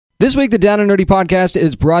This week, the Down and Nerdy podcast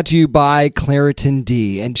is brought to you by Claritin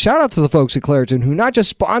D. And shout out to the folks at Claritin who not just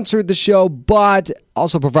sponsored the show, but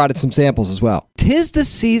also provided some samples as well. 'Tis the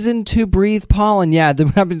season to breathe pollen. Yeah,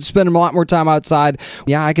 I've been spending a lot more time outside.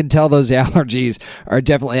 Yeah, I can tell those allergies are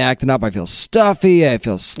definitely acting up. I feel stuffy. I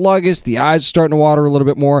feel sluggish. The eyes are starting to water a little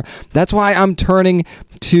bit more. That's why I'm turning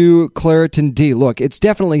to Claritin D. Look, it's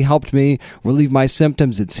definitely helped me relieve my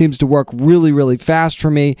symptoms. It seems to work really, really fast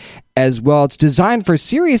for me as well. It's designed for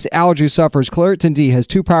serious allergy sufferers. Claritin D has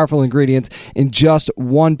two powerful ingredients in just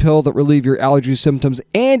one pill that relieve your allergy symptoms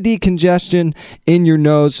and decongestion in your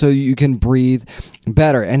nose so you can breathe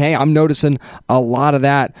better. And hey, I'm noticing a lot of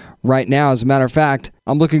that right now. As a matter of fact,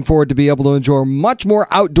 I'm looking forward to be able to enjoy much more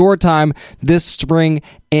outdoor time this spring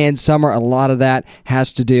and summer. A lot of that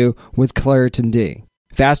has to do with Claritin D.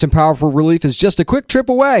 Fast and powerful relief is just a quick trip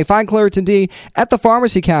away. Find Claritin D at the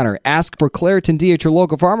pharmacy counter. Ask for Claritin D at your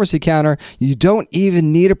local pharmacy counter. You don't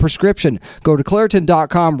even need a prescription. Go to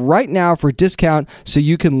Claritin.com right now for a discount so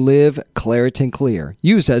you can live Claritin Clear.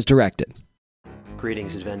 Use as directed.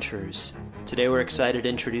 Greetings, adventurers. Today we're excited to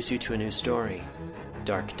introduce you to a new story,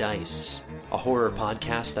 Dark Dice, a horror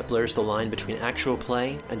podcast that blurs the line between actual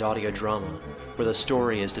play and audio drama, where the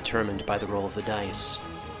story is determined by the roll of the dice.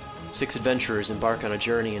 6 adventurers embark on a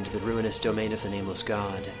journey into the ruinous domain of the Nameless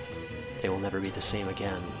God. They will never be the same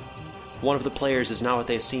again. One of the players is not what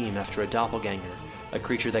they seem after a doppelganger, a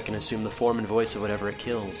creature that can assume the form and voice of whatever it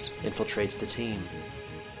kills, infiltrates the team.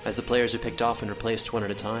 As the players are picked off and replaced one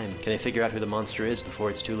at a time, can they figure out who the monster is before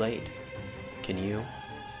it's too late? Can you?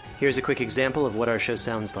 Here's a quick example of what our show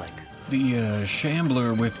sounds like. The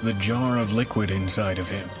shambler with the jar of liquid inside of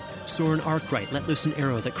him. Soren Arkwright let loose an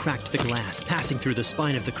arrow that cracked the glass, passing through the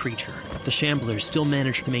spine of the creature. The shambler still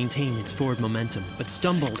managed to maintain its forward momentum, but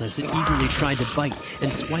stumbled as it eagerly tried to bite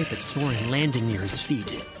and swipe at Soren, landing near his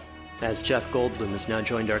feet. As Jeff Goldblum has now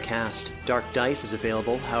joined our cast, Dark Dice is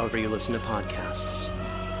available however you listen to podcasts.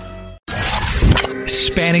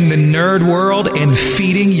 Spanning the nerd world and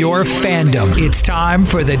feeding your fandom. It's time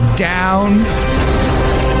for the Down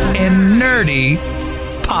and Nerdy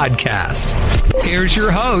podcast. Here's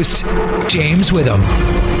your host, James Witham.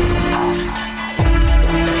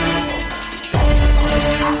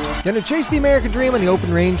 Gonna chase the American dream on the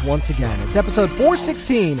open range once again. It's episode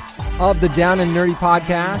 416 of the Down and Nerdy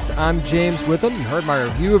podcast. I'm James Witham. You heard my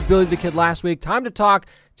review of Billy the Kid last week. Time to talk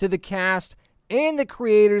to the cast and the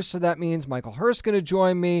creators. So that means Michael Hurst going to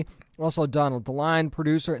join me. Also Donald DeLine,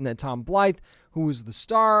 producer, and then Tom Blythe, who is the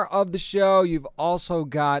star of the show. You've also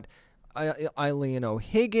got Eileen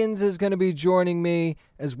O'Higgins is going to be joining me,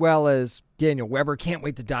 as well as Daniel Weber. Can't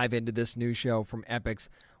wait to dive into this new show from Epix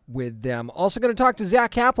with them. Also going to talk to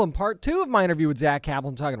Zach Kaplan. Part 2 of my interview with Zach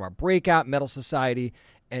Kaplan, talking about Breakout, Metal Society,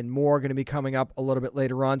 and more. Going to be coming up a little bit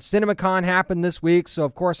later on. CinemaCon happened this week, so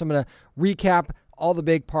of course I'm going to recap all the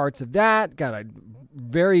big parts of that. Got a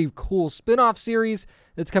very cool spin-off series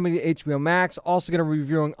that's coming to HBO Max. Also going to be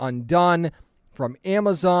reviewing Undone from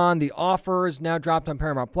Amazon. The Offer is now dropped on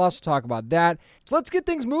Paramount Plus. We'll talk about that. So let's get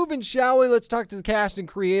things moving, shall we? Let's talk to the cast and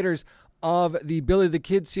creators of the Billy the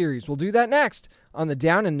Kid series. We'll do that next on the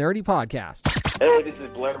Down and Nerdy podcast. Hey, this is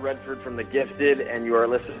Blair Redford from The Gifted, and you are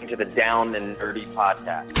listening to the Down and Nerdy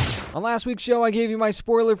podcast. On last week's show, I gave you my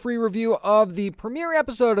spoiler-free review of the premiere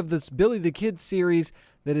episode of this Billy the Kid series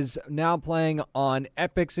that is now playing on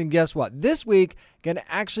Epix. And guess what? This week, gonna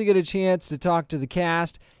actually get a chance to talk to the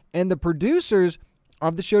cast and the producers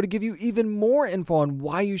of the show to give you even more info on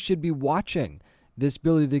why you should be watching this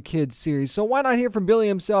Billy the Kid series. So why not hear from Billy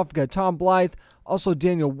himself? We've got Tom Blythe, also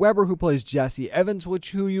Daniel Weber, who plays Jesse Evans,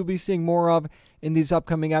 who you'll be seeing more of in these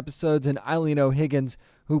upcoming episodes, and Eileen O'Higgins,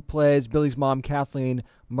 who plays Billy's mom, Kathleen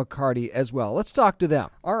McCarty, as well. Let's talk to them.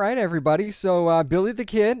 All right, everybody. So Billy the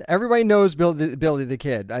Kid, everybody knows Billy the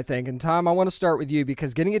Kid, I think. And Tom, I want to start with you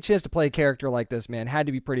because getting a chance to play a character like this, man, had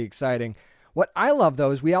to be pretty exciting. What I love,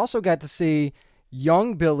 though, is we also got to see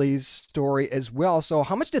young Billy's story as well. So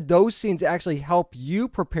how much did those scenes actually help you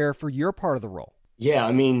prepare for your part of the role? Yeah,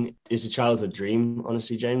 I mean, it's a childhood dream,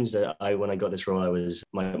 honestly, James. When I got this role, I was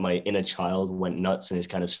my inner child went nuts and is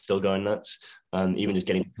kind of still going nuts. Even just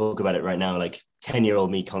getting to talk about it right now, like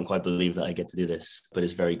 10-year-old me can't quite believe that I get to do this, but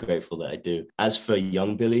is very grateful that I do. As for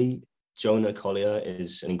young Billy, Jonah Collier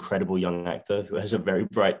is an incredible young actor who has a very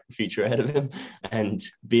bright future ahead of him. And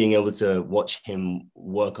being able to watch him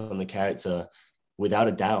work on the character, without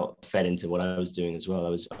a doubt, fed into what I was doing as well. I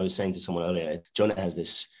was saying to someone earlier, Jonah has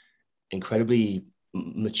this incredibly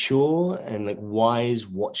mature and like wise,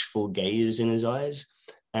 watchful gaze in his eyes.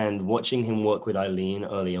 And watching him work with Eileen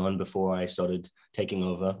early on before I started taking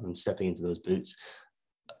over and stepping into those boots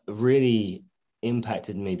really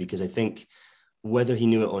impacted me, because I think whether he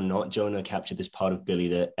knew it or not, Jonah captured this part of Billy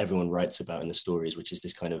that everyone writes about in the stories, which is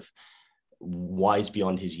this kind of wise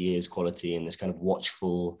beyond his years quality and this kind of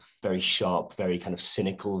watchful, very sharp, very kind of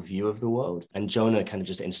cynical view of the world. And Jonah kind of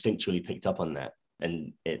just instinctually picked up on that.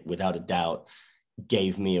 And it, without a doubt,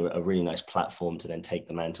 gave me a really nice platform to then take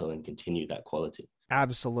the mantle and continue that quality.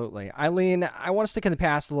 Absolutely. Eileen, I want to stick in the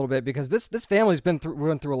went a little bit because this family's went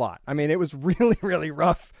through a lot. I mean, it was really, really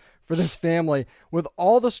rough for this family with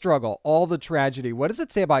all the struggle, all the tragedy. What does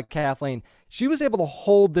it say about Kathleen? She was able to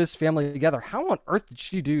hold this family together. How on earth did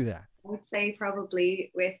she do that? I would say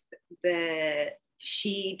probably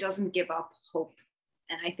she doesn't give up hope.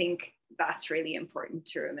 And I think that's really important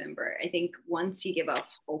to remember. I think once you give up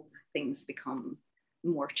hope, things become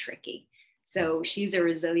more tricky. So she's a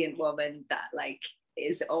resilient woman that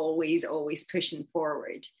is always pushing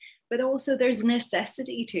forward, but also there's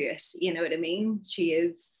necessity to it. You know what I mean? She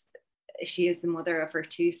is the mother of her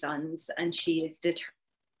two sons, and she is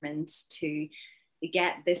determined to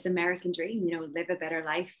get this American dream, live a better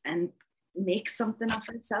life and make something of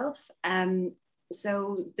herself.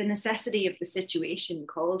 So the necessity of the situation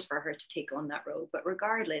called for her to take on that role. But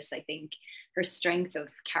regardless, I think her strength of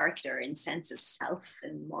character and sense of self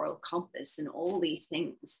and moral compass and all these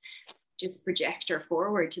things just project her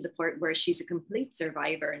forward to the point where she's a complete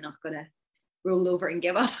survivor and not going to roll over and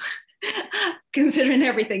give up, considering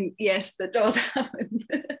everything, yes, that does happen.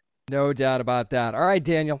 No doubt about that. All right,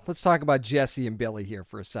 Daniel, let's talk about Jesse and Billy here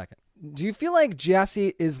for a second. Do you feel like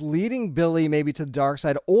Jesse is leading Billy maybe to the dark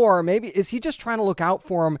side, or maybe is he just trying to look out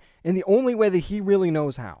for him in the only way that he really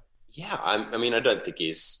knows how? Yeah, I mean, I don't think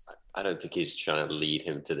he's trying to lead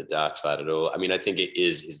him to the dark side at all. I mean, I think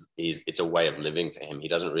it's a way of living for him. He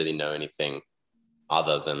doesn't really know anything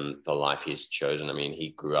other than the life he's chosen. I mean,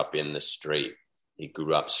 he grew up in the street. He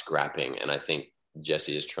grew up scrapping. And I think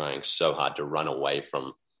Jesse is trying so hard to run away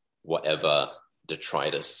from whatever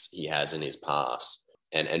detritus he has in his past.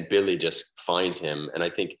 And Billy just finds him. And I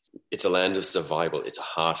think it's a land of survival. It's a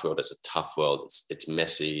harsh world. It's a tough world. It's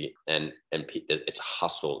messy and it's a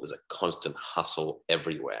hustle. There's a constant hustle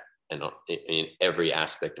everywhere and in every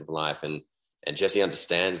aspect of life. And Jesse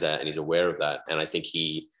understands that and he's aware of that. And I think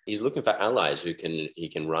he's looking for allies he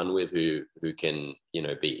can run with, who can,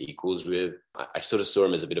 be equals with. I sort of saw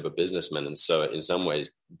him as a bit of a businessman. And so in some ways,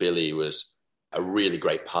 Billy was a really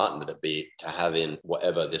great partner to have in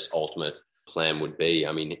whatever this ultimate plan would be.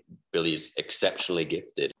 I mean, Billy's exceptionally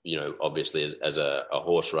gifted, obviously as a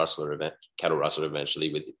horse rustler, cattle rustler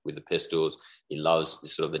eventually with the pistols. He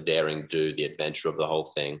loves sort of the daring do, the adventure of the whole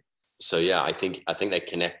thing. So yeah, I think they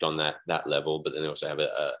connect on that level, but then they also have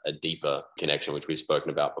a deeper connection, which we've spoken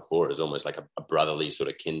about before, is almost like a brotherly sort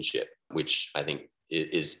of kinship, which I think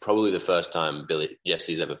is probably the first time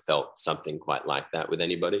Jesse's ever felt something quite like that with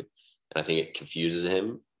anybody. And I think it confuses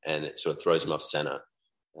him and it sort of throws him off center.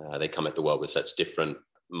 They come at the world with such different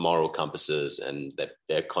moral compasses, and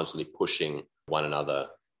they're constantly pushing one another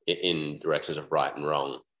in directions of right and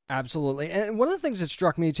wrong. Absolutely. And one of the things that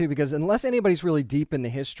struck me too, because unless anybody's really deep in the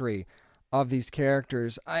history of these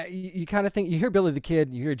characters, you kind of think, you hear Billy the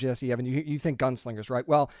Kid, you hear Jesse Evans, you think gunslingers, right?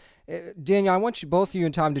 Well, Daniel, I want both you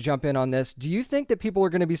and Tom to jump in on this. Do you think that people are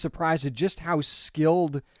going to be surprised at just how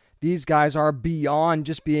skilled these guys are beyond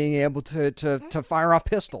just being able to fire off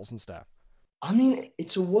pistols and stuff? I mean,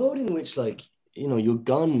 it's a world in which, your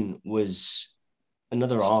gun was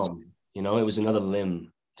another arm, it was another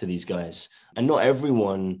limb to these guys. And not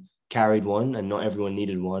everyone carried one and not everyone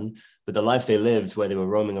needed one, but the life they lived where they were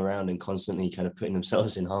roaming around and constantly kind of putting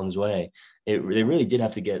themselves in harm's way, they really did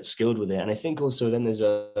have to get skilled with it. And I think also then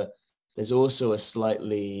there's also a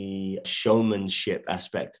slightly showmanship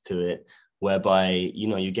aspect to it, whereby,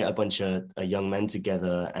 you get a bunch of young men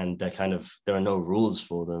together and there are no rules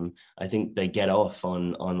for them. I think they get off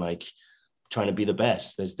on trying to be the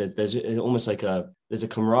best. There's almost there's a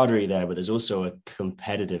camaraderie there, but there's also a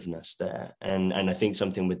competitiveness there. And I think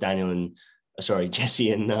something with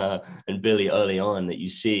Jesse and Billy early on that you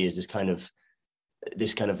see is this kind of,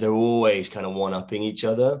 they're always kind of one-upping each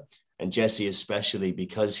other. And Jesse, especially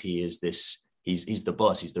because he is this, he's the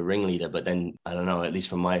boss, he's the ringleader. But then, I don't know, at least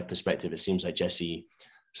from my perspective, it seems like Jesse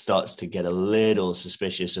starts to get a little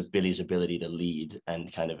suspicious of Billy's ability to lead,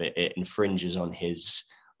 and kind of it infringes on his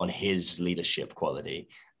leadership quality.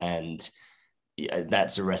 And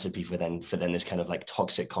that's a recipe for then this kind of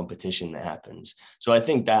toxic competition that happens. So I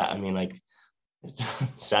think that,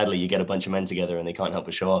 sadly, you get a bunch of men together and they can't help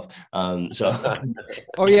but show off.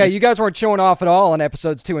 Oh yeah, you guys weren't showing off at all in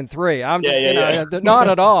episodes 2 and 3. I'm just, not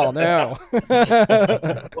at all. No.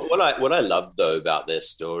 What I love though about their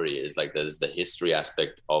story is like there's the history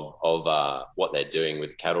aspect of what they're doing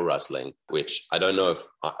with cattle rustling, which I don't know if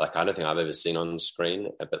I don't think I've ever seen on screen,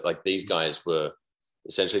 but like these guys were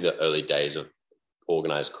essentially the early days of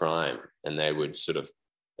organized crime, and they would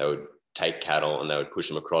take cattle and they would push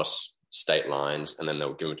them across state lines, and then they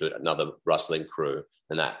would give them to another rustling crew,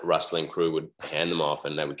 and that rustling crew would hand them off,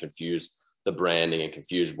 and they would confuse the branding and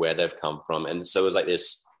confuse where they've come from. And so it was like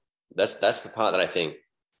this. That's the part that I think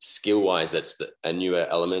skill wise, that's a newer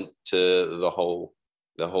element to the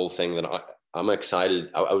whole thing that I'm excited.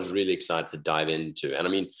 I was really excited to dive into, and I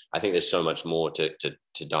mean, I think there's so much more to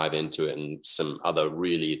dive into it, and some other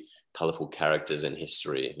really colorful characters in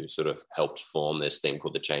history who sort of helped form this thing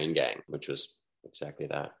called the Chain Gang, which was exactly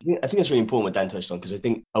that. I think that's really important what Dan touched on, because I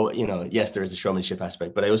think, yes, there is the showmanship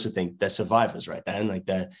aspect, but I also think they're survivors, right, Dan? Like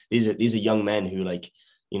these are young men who, like,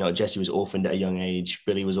 Jesse was orphaned at a young age,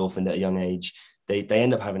 Billy was orphaned at a young age. They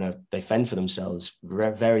end up they fend for themselves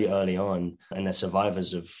very early on, and they're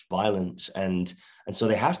survivors of violence, and so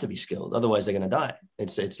they have to be skilled, otherwise they're going to die.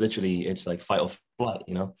 It's literally like fight or flight,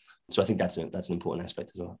 So I think that's an important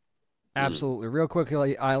aspect as well. Absolutely. Real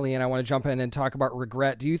quickly, Eileen, I want to jump in and talk about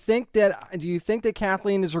regret. Do you think that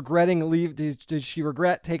Kathleen is regretting leave? Did she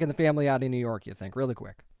regret taking the family out in New York, you think? Really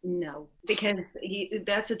quick. No, because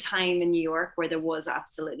that's a time in New York where there was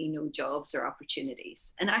absolutely no jobs or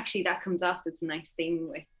opportunities. And actually that comes off as a nice thing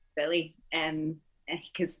with Billy,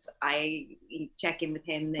 because I check in with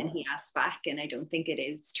him and he asks back, and I don't think it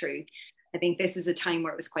is true. I think this is a time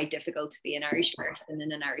where it was quite difficult to be an Irish person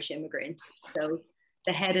and an Irish immigrant. So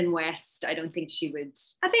the heading west, I don't think she would.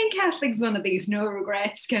 I think Kathleen's one of these no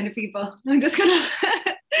regrets kind of people. I'm just gonna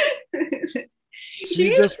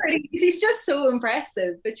she's just so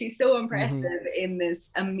impressive, but she's so impressive in this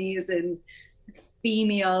amazing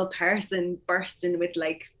female person bursting with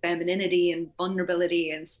like femininity and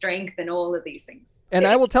vulnerability and strength and all of these things. And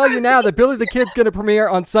I will tell you now that Billy the Kid's going to premiere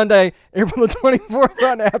on Sunday, April the 24th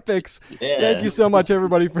on Epix. Yeah. Thank you so much,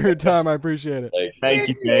 everybody, for your time. I appreciate it. Thank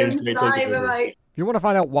you, James. Bye. If you want to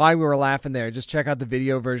find out why we were laughing there, just check out the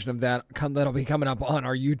video version of that. That'll be coming up on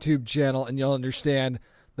our YouTube channel, and you'll understand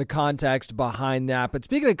the context behind that. But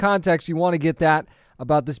speaking of context, you want to get that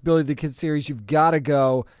about this Billy the Kid series, you've got to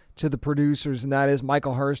go to the producers, and that is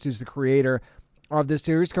Michael Hurst, who's the creator of this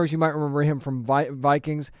series. Of course, you might remember him from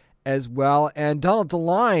Vikings as well. And Donald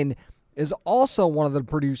DeLine is also one of the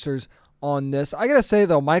producers on this. I got to say,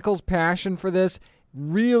 though, Michael's passion for this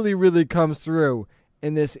really, really comes through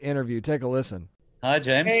in this interview. Take a listen. Hi,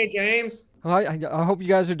 James. Hey, James. Hi, I hope you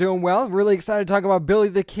guys are doing well. Really excited to talk about Billy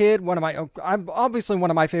the Kid. I'm obviously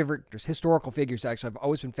one of my favorite historical figures, actually. I've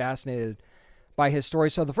always been fascinated by his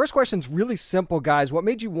story. So the first question is really simple, guys. What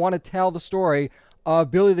made you want to tell the story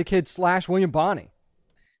of Billy the Kid / William Bonney?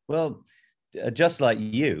 Well, just like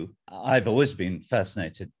you, I've always been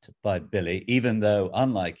fascinated by Billy, even though,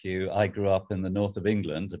 unlike you, I grew up in the north of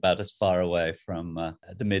England, about as far away from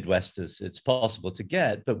the Midwest as it's possible to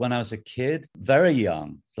get. But when I was a kid, very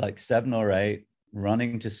young, like 7 or 8,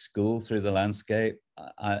 running to school through the landscape,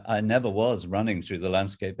 I never was running through the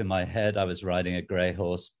landscape. In my head, I was riding a gray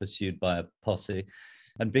horse pursued by a posse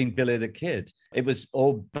and being Billy the Kid. It was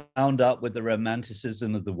all bound up with the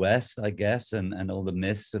romanticism of the West, I guess, and all the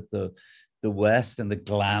myths of the West and the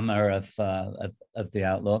glamour of the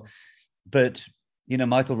outlaw. But,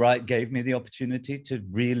 Michael Wright gave me the opportunity to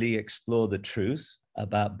really explore the truth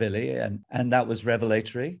about Billy. And that was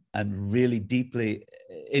revelatory and really deeply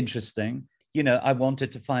interesting. I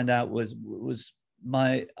wanted to find out was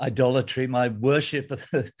my idolatry, my worship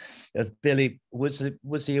of Billy, was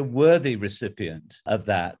he a worthy recipient of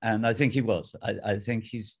that? And I think he was. I think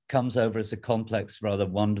he comes over as a complex, rather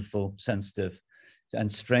wonderful, sensitive,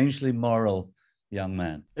 and strangely moral young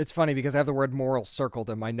man. It's funny because I have the word moral circled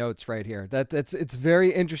in my notes right here. It's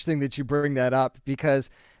very interesting that you bring that up because,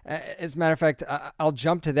 as a matter of fact, I'll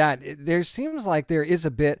jump to that. There seems like there is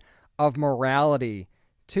a bit of morality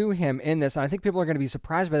to him in this, and I think people are going to be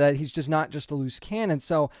surprised by that. He's just not just a loose cannon.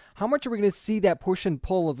 So how much are we going to see that push and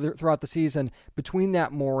pull throughout the season between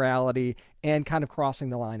that morality and kind of crossing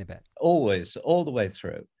the line a bit? Always, all the way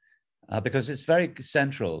through. Because it's very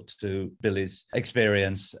central to Billy's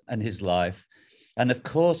experience and his life. And of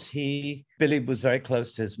course, Billy was very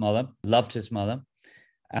close to his mother, loved his mother,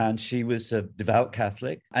 and she was a devout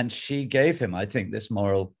Catholic. And she gave him, I think, this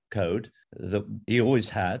moral code that he always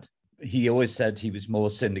had. He always said he was more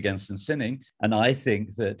sinned against than sinning. And I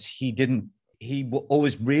think that he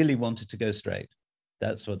always really wanted to go straight.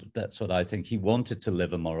 That's what I think. He wanted to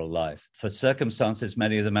live a moral life. For circumstances,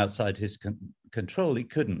 many of them outside his control, he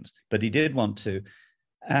couldn't, but he did want to.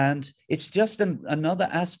 And it's just another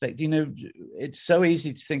aspect. You know, it's so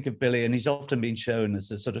easy to think of Billy, and he's often been shown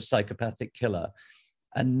as a sort of psychopathic killer,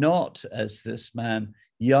 and not as this man,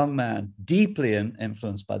 young man, deeply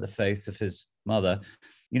influenced by the faith of his mother,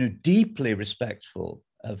 you know, deeply respectful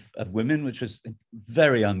of women, which was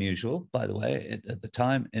very unusual, by the way, at the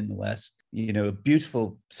time in the West. You know, a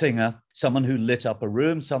beautiful singer, someone who lit up a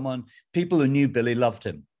room, people who knew Billy loved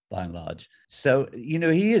him by and large. So, you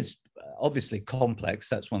know, he is obviously complex.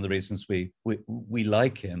 That's one of the reasons we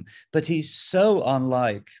like him. But he's so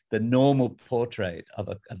unlike the normal portrait of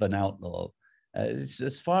an outlaw. It's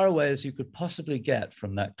as far away as you could possibly get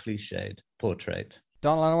from that cliched portrait.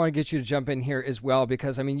 Donald, I want to get you to jump in here as well,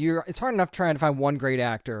 because, I mean, it's hard enough trying to find one great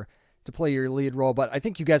actor to play your lead role, but I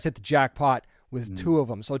think you guys hit the jackpot with two of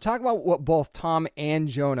them. So talk about what both Tom and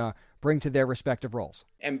Jonah bring to their respective roles.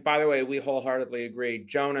 And by the way, we wholeheartedly agree.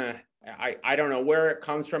 Jonah, I don't know where it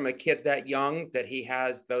comes from, a kid that young, that he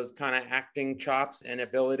has those kind of acting chops and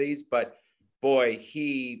abilities, but boy,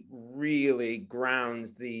 he really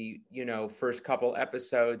grounds the, you know, first couple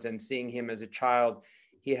episodes, and seeing him as a child,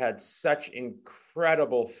 he had such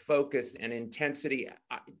incredible focus and intensity.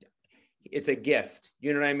 It's a gift.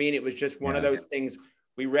 You know what I mean? It was just one of those things.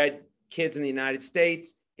 We read kids in the United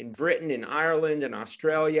States, in Britain, in Ireland, in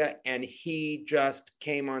Australia, and he just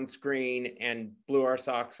came on screen and blew our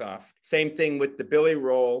socks off. Same thing with the Billy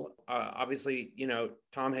role. Obviously, you know,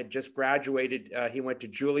 Tom had just graduated. He went to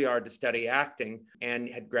Juilliard to study acting and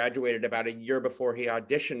had graduated about a year before he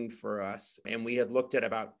auditioned for us. And we had looked at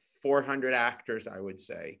about 400 actors, I would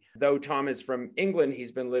say. Though Tom is from England,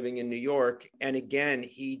 he's been living in New York. And again,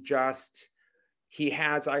 I've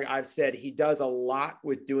said he does a lot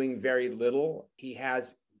with doing very little. He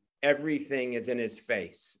has everything is in his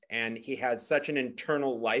face, and he has such an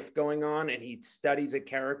internal life going on, and he studies a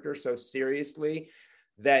character so seriously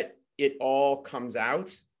that it all comes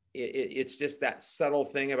out. It's just that subtle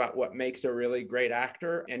thing about what makes a really great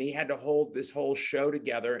actor. And he had to hold this whole show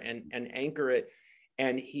together and anchor it.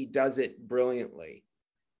 And he does it brilliantly.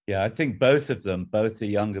 Yeah, I think both of them, both the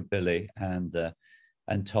younger Billy and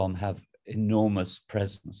Tom, have enormous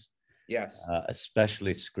presence. Yes,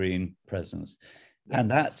 especially screen presence, and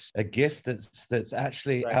that's a gift that's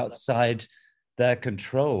actually outside their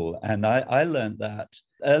control. And I learned that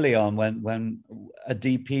early on when a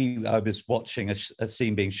DP, I was watching a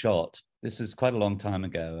scene being shot. This is quite a long time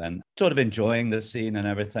ago, and sort of enjoying the scene and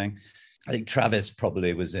everything. I think Travis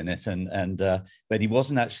probably was in it, but he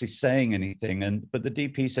wasn't actually saying anything. But the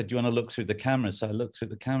DP said, "Do you want to look through the camera?" So I looked through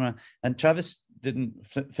the camera, and Travis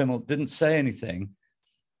didn't say anything,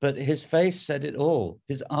 but his face said it all.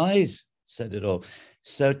 His eyes said it all.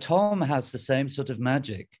 So Tom has the same sort of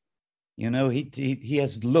magic. You know, he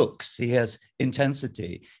has looks, he has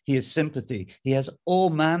intensity, he has sympathy, he has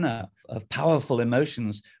all manner of powerful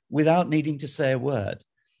emotions without needing to say a word.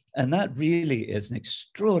 And that really is an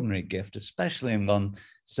extraordinary gift, especially in one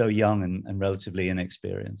so young and relatively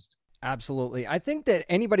inexperienced. Absolutely. I think that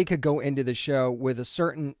anybody could go into the show with a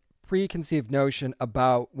certain preconceived notion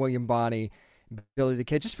about William Bonney, Billy the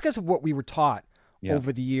Kid, just because of what we were taught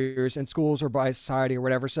over the years in schools or by society or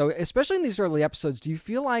whatever. So especially in these early episodes, do you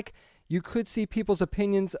feel like you could see people's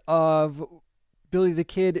opinions of Billy the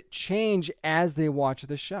Kid change as they watch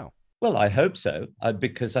the show? Well, I hope so,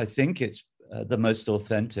 because I think it's the most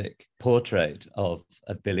authentic portrait of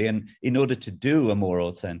Billy. And in order to do a more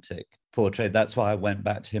authentic portrait, that's why I went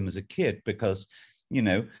back to him as a kid, because, you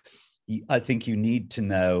know, I think you need to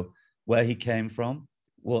know where he came from,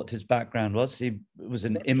 what his background was. He was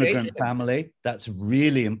an immigrant family. That's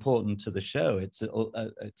really important to the show. It's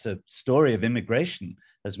a story of immigration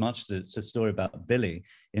as much as it's a story about Billy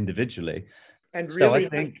individually. And so really, I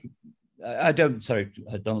think,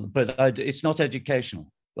 it's not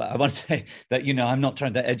educational. I want to say that, you know, I'm not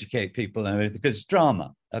trying to educate people because it's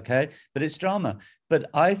drama, okay? But it's drama. But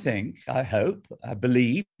I think, I hope, I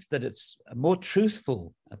believe that it's a more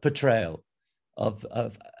truthful portrayal of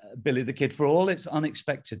Billy the Kid for all its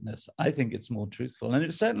unexpectedness. I think it's more truthful. And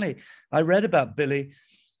it certainly, I read about Billy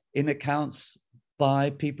in accounts by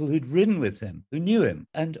people who'd ridden with him, who knew him.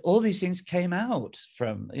 And all these things came out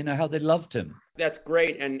from, you know, how they loved him. That's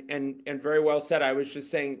great. And very well said. I was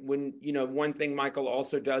just saying, when, you know, one thing Michael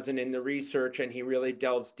also does, and in the research, and he really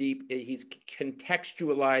delves deep, he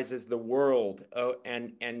contextualizes the world.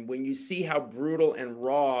 And when you see how brutal and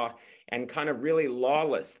raw and kind of really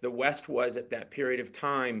lawless the West was at that period of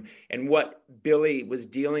time, and what Billy was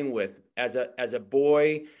dealing with as a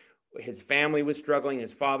boy, his family was struggling,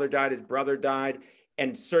 his father died, his brother died,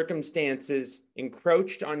 and circumstances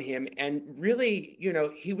encroached on him. And really,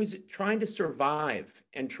 he was trying to survive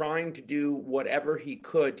and trying to do whatever he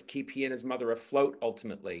could to keep he and his mother afloat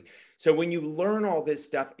ultimately. So when you learn all this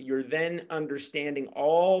stuff, you're then understanding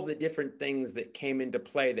all the different things that came into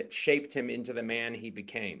play that shaped him into the man he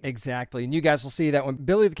became. Exactly. And you guys will see that when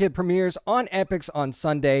Billy the Kid premieres on Epix on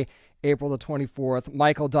Sunday, April the 24th.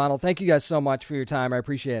 Michael, Donald, thank you guys so much for your time. I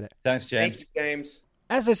appreciate it. Thanks, James. Thanks, James.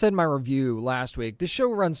 As I said in my review last week, this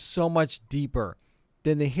show runs so much deeper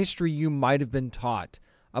than the history you might have been taught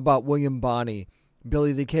about William Bonney,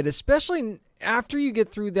 Billy the Kid, especially after you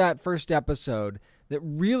get through that first episode that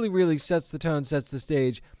really, really sets the tone, sets the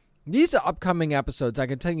stage. These upcoming episodes, I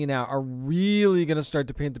can tell you now, are really going to start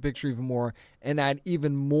to paint the picture even more and add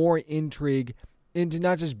even more intrigue into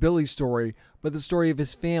not just Billy's story, but the story of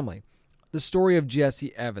his family, the story of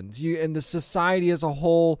Jesse Evans, and the society as a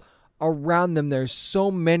whole around them. There's so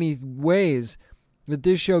many ways that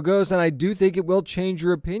this show goes, and I do think it will change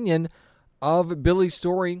your opinion of Billy's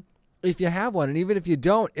story if you have one. And even if you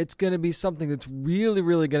don't, it's going to be something that's really,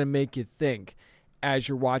 really going to make you think as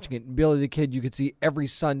you're watching it. Billy the Kid, you can see every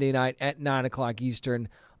Sunday night at 9 o'clock Eastern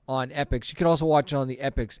on Epix. You can also watch it on the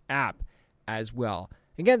Epix app as well.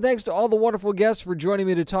 Again, thanks to all the wonderful guests for joining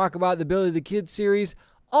me to talk about the Billy the Kid series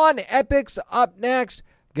on Epix. Up next,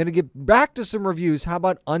 going to get back to some reviews. How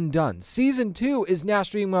about Undone? Season 2 is now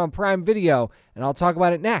streaming on Prime Video, and I'll talk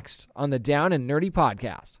about it next on the Down and Nerdy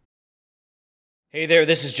Podcast. Hey there,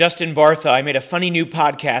 this is Justin Bartha. I made a funny new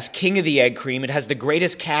podcast, King of the Egg Cream. It has the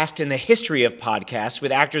greatest cast in the history of podcasts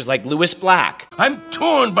with actors like Louis Black. I'm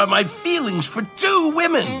torn by my feelings for two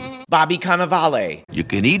women. Bobby Cannavale. You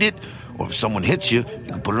can eat it, or if someone hits you,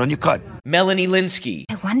 you can put it on your cut. Melanie Linsky.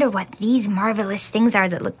 I wonder what these marvelous things are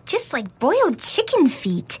that look just like boiled chicken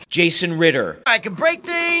feet. Jason Ritter. I can break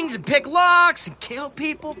things and pick locks and kill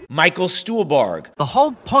people. Michael Stuhlbarg. The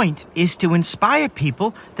whole point is to inspire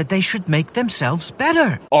people that they should make themselves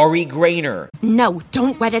better. Ari Grainer. No,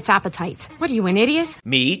 don't whet its appetite. What are you, an idiot?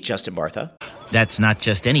 Me, Justin Bartha. That's not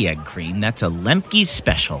just any egg cream, that's a Lemke's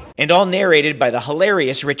special. And all narrated by the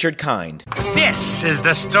hilarious Richard Kind. This is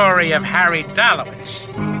the story of Harry Dalowitz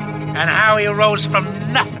and how he rose from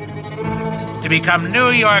nothing to become New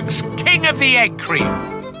York's King of the Egg Cream.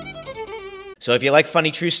 So if you like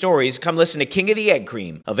funny true stories, come listen to King of the Egg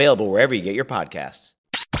Cream, available wherever you get your podcasts.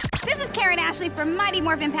 This is Karen Ashley from Mighty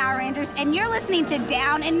Morphin Power Rangers, and you're listening to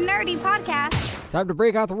Down and Nerdy Podcast. Time to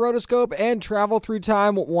break out the rotoscope and travel through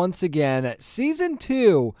time once again. Season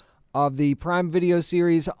 2 of the Prime Video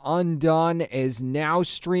series Undone is now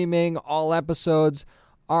streaming. All episodes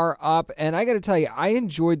are up, and I got to tell you, I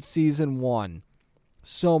enjoyed Season 1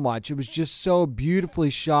 so much. It was just so beautifully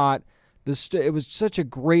shot. It was such a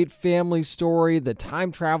great family story, the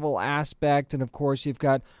time travel aspect, and of course you've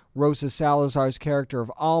got Rosa Salazar's character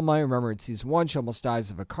of Alma. Remember in Season 1, she almost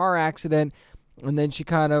dies of a car accident, and then she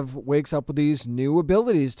kind of wakes up with these new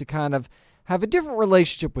abilities to kind of have a different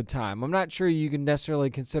relationship with time. I'm not sure you can necessarily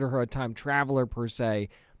consider her a time traveler per se,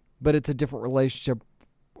 but it's a different relationship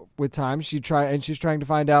with time. She's trying to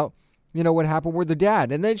find out, what happened with her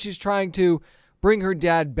dad, and then she's trying to bring her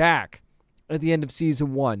dad back at the end of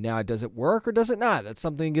Season 1. Now, does it work or does it not? That's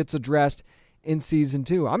something that gets addressed in Season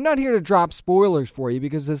 2. I'm not here to drop spoilers for you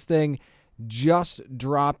because this thing just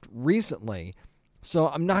dropped recently. So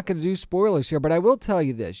I'm not going to do spoilers here, but I will tell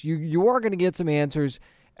you this. You are going to get some answers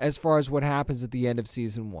as far as what happens at the end of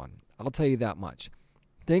Season 1. I'll tell you that much.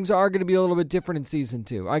 Things are going to be a little bit different in Season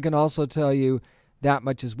 2. I can also tell you that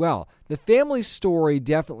much as well. The family story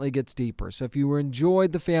definitely gets deeper. So if you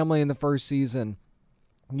enjoyed the family in the first season,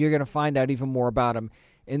 you're going to find out even more about them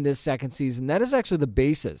in this second season. That is actually the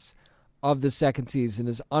basis of the second season,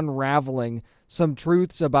 is unraveling some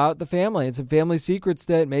truths about the family and some family secrets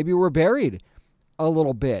that maybe were buried a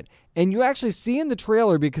little bit. And you actually see in the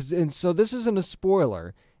trailer, and so this isn't a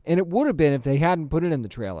spoiler, and it would have been if they hadn't put it in the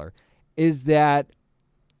trailer, is that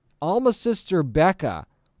Alma's sister Becca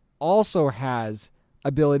also has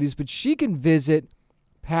abilities, but she can visit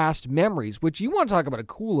past memories, which you want to talk about a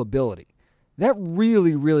cool ability. That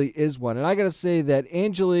really, really is one. And I got to say that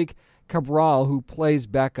Angelique Cabral, who plays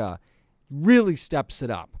Becca, really steps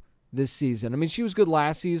it up this season. I mean, she was good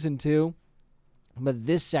last season too, but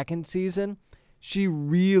this second season, she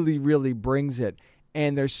really, really brings it.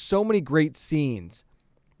 And there's so many great scenes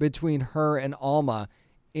between her and Alma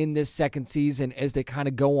in this second season as they kind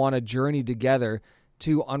of go on a journey together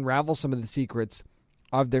to unravel some of the secrets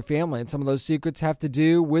of their family. And some of those secrets have to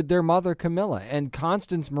do with their mother, Camilla. And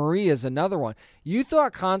Constance Marie is another one. You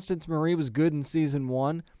thought Constance Marie was good in Season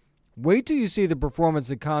 1? Wait till you see the performance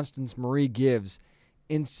that Constance Marie gives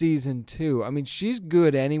in Season 2. I mean, she's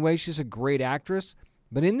good anyway. She's a great actress.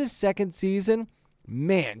 But in this second season,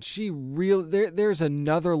 man, there's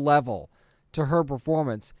another level to her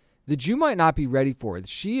performance that you might not be ready for.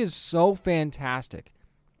 She is so fantastic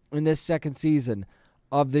in this second season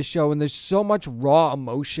of this show, and there's so much raw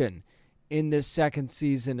emotion in this second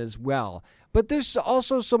season as well. But there's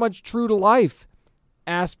also so much true to life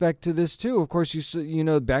aspect to this too. Of course, you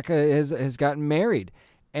know Becca has gotten married,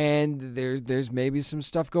 and there's maybe some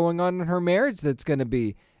stuff going on in her marriage that's going to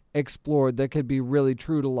be explored that could be really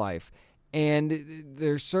true to life. And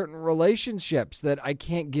there's certain relationships that I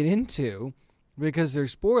can't get into because they're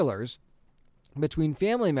spoilers between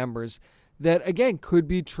family members that, again, could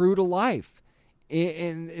be true to life.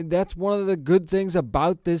 And that's one of the good things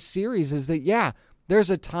about this series is that, yeah, there's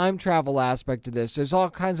a time travel aspect to this. There's all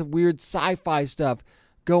kinds of weird sci-fi stuff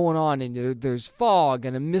going on, and there's fog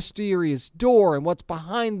and a mysterious door and what's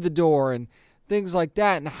behind the door and things like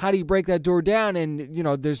that, and how do you break that door down? And, you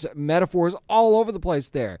know, there's metaphors all over the place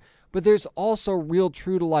there. But there's also real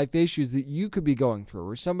true-to-life issues that you could be going through,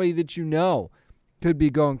 or somebody that you know could be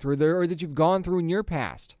going through there, or that you've gone through in your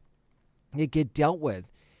past. It get dealt with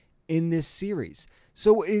in this series.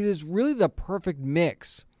 So it is really the perfect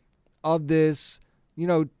mix of this, you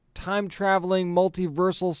know, time-traveling,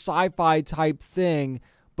 multiversal sci-fi type thing,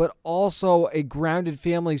 but also a grounded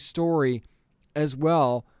family story as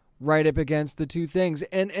well, right up against the two things.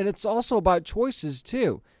 And it's also about choices,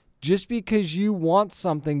 too. Just because you want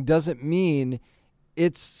something doesn't mean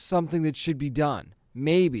it's something that should be done.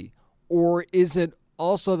 Maybe. Or is it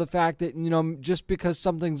also the fact that, you know, just because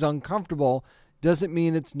something's uncomfortable doesn't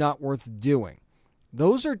mean it's not worth doing?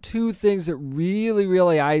 Those are two things that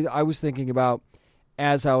really I was thinking about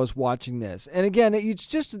as I was watching this. And again,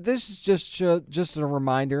 this is just a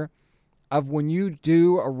reminder of when you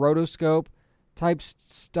do a rotoscope type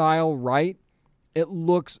style right, it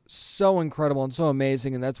looks so incredible and so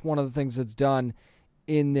amazing, and that's one of the things that's done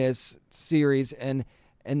in this series. And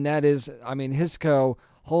that is, I mean, Hisko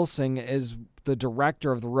Hulsing is the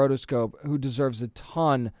director of the rotoscope, who deserves a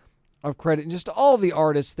ton of credit. And just all the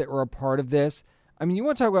artists that were a part of this. I mean, you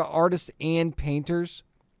want to talk about artists and painters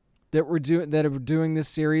that are doing this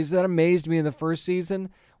series. That amazed me in the first season,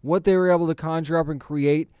 what they were able to conjure up and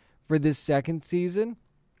create for this second season.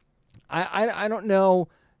 I don't know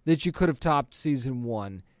that you could have topped season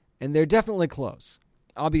 1, and they're definitely close.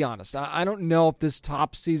 I'll be honest. I don't know if this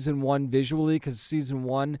tops season 1 visually, because season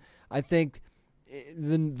 1, I think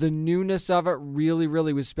the newness of it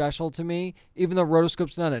really was special to me, even though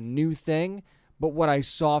rotoscope's not a new thing, but what I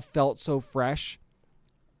saw felt so fresh.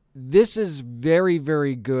 This is very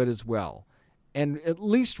good as well, and at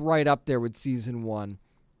least right up there with season 1,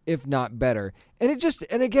 if not better. And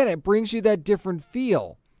again, it brings you that different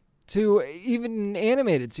feel to even an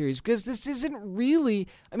animated series, because this isn't really,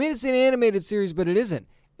 I mean, it's an animated series, but it isn't.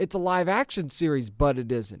 It's a live action series, but it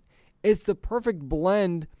isn't. It's the perfect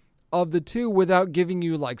blend of the two without giving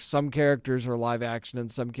you like some characters are live action and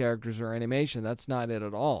some characters are animation. That's not it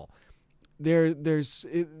at all. There's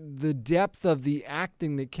the depth of the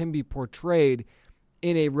acting that can be portrayed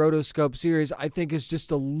in a rotoscope series, I think, is just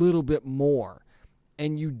a little bit more.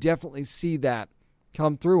 And you definitely see that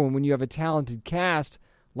come through. And when you have a talented cast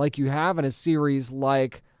like you have in a series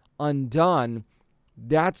like Undone,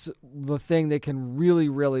 that's the thing that can really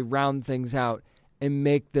round things out and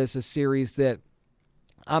make this a series that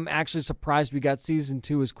I'm actually surprised we got season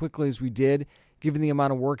 2 as quickly as we did, given the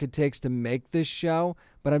amount of work it takes to make this show.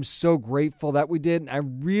 But I'm so grateful that we did, and I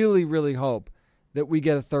really hope that we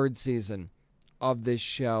get a third season of this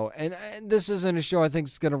show. And this isn't a show I think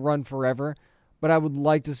is going to run forever, but I would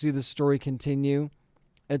like to see the story continue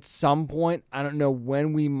at some point. I don't know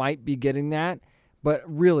when we might be getting that, but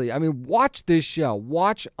really, I mean, watch this show.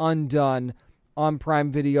 Watch Undone on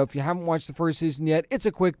Prime Video. If you haven't watched the first season yet, it's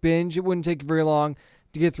a quick binge. It wouldn't take you very long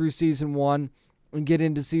to get through season 1 and get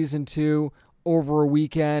into season 2 over a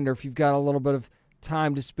weekend, or if you've got a little bit of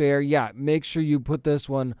time to spare, make sure you put this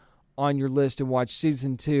one on your list and watch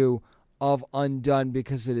season 2 of Undone,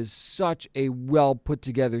 because it is such a well put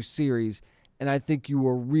together series, and I think you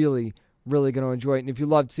will really going to enjoy it. And if you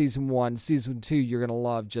loved season 1, season 2 you're going to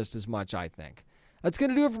love just as much, I think. That's going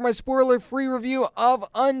to do it for my spoiler-free review of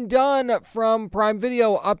Undone from Prime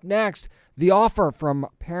Video. Up next, The Offer from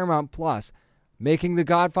Paramount Plus. Making The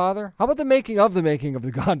Godfather? How about the making of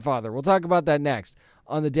The Godfather? We'll talk about that next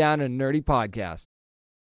on the Down and Nerdy podcast.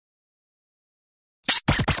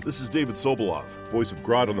 This is David Sobolov, voice of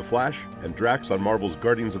Grodd on The Flash and Drax on Marvel's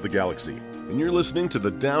Guardians of the Galaxy. And you're listening to the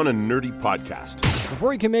Down and Nerdy podcast.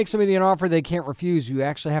 Before you can make somebody an offer they can't refuse, you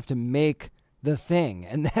actually have to make the thing.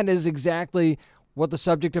 And that is exactly what the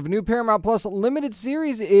subject of a new Paramount Plus limited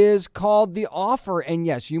series is, called The Offer. And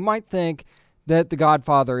yes, you might think that The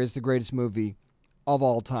Godfather is the greatest movie of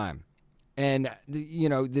all time. And,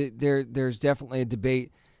 there's definitely a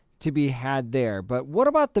debate to be had there. But what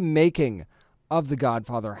about the making of The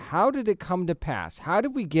Godfather? How did it come to pass? How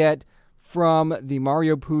did we get from the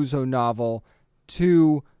Mario Puzo novel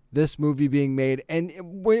to this movie being made? And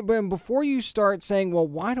before you start saying, well,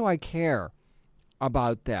 why do I care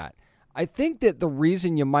about that? I think that the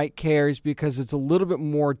reason you might care is because it's a little bit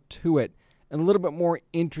more to it and a little bit more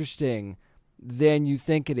interesting than you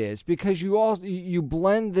think it is. Because you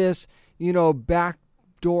blend this,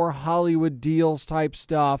 backdoor Hollywood deals type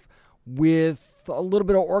stuff with a little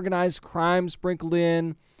bit of organized crime sprinkled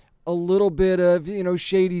in, a little bit of,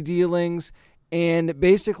 shady dealings, and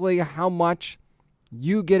basically how much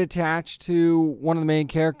you get attached to one of the main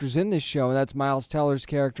characters in this show, and that's Miles Teller's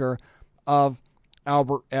character of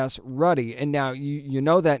Albert S. Ruddy. And now you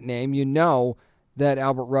know that name. You know that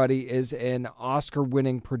Albert Ruddy is an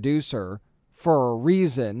Oscar-winning producer for a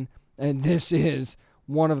reason, and this is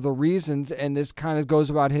one of the reasons, and this kind of goes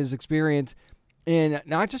about his experience in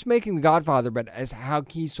not just making The Godfather, but as how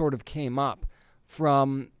he sort of came up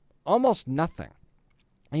from almost nothing.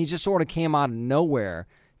 And he just sort of came out of nowhere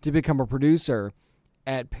to become a producer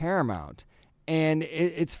at Paramount. And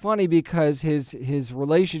it's funny because his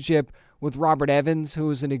relationship with Robert Evans, who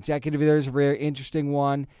is an executive there, is a very interesting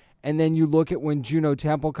one. And then you look at when Juno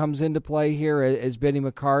Temple comes into play here as Betty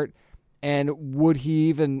McCart, and would he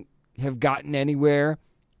even have gotten anywhere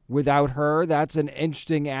without her? That's an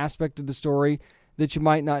interesting aspect of the story that you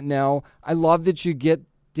might not know. I love that you get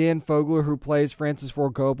Dan Fogler, who plays Francis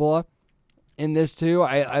Ford Coppola, in this too.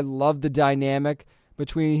 I love the dynamic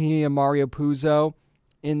between he and Mario Puzo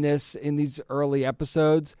in these early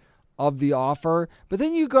episodes of The Offer. But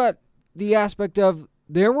then you got the aspect of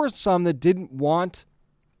there were some that didn't want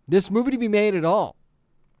this movie to be made at all.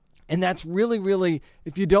 And that's really, really,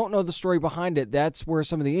 if you don't know the story behind it, that's where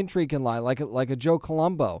some of the intrigue can lie, like a Joe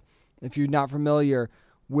Colombo, if you're not familiar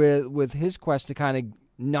with his quest to kind of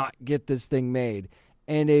not get this thing made.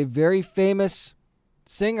 And a very famous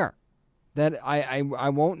singer that I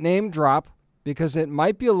won't name drop because it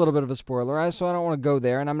might be a little bit of a spoiler, so I don't want to go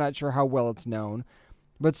there, and I'm not sure how well it's known.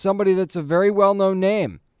 But somebody that's a very well-known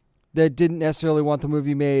name that didn't necessarily want the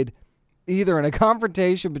movie made either in a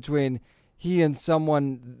confrontation between he and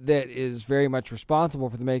someone that is very much responsible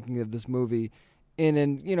for the making of this movie in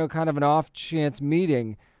kind of an off-chance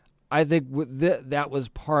meeting. I think that was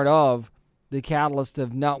part of the catalyst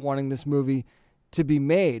of not wanting this movie to be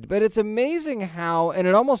made. But it's amazing how, and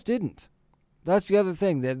it almost didn't. That's the other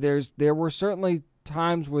thing, that there were certainly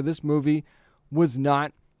times where this movie was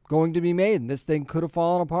not going to be made, and this thing could have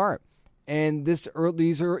fallen apart. And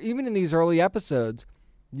even in these early episodes,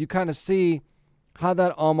 you kind of see how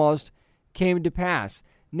that almost came to pass.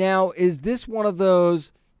 Now, is this one of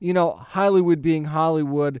those, Hollywood being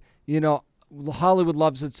Hollywood, Hollywood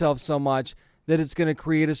loves itself so much that it's going to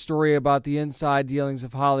create a story about the inside dealings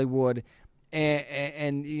of Hollywood,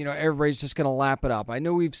 and everybody's just going to lap it up. I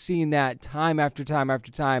know we've seen that time after time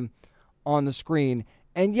after time on the screen.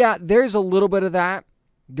 And yeah, there's a little bit of that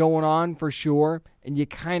going on for sure, and you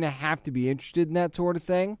kind of have to be interested in that sort of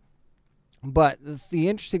thing. But the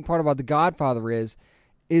interesting part about The Godfather is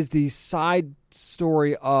the side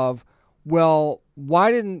story of, well,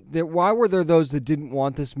 why were there those that didn't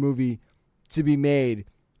want this movie to be made?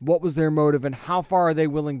 What was their motive, and how far are they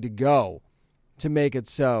willing to go to make it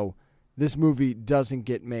so this movie doesn't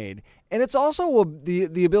get made? And it's also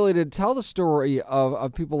the ability to tell the story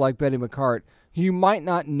of people like Betty McCart, who you might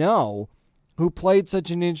not know, who played such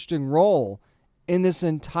an interesting role in this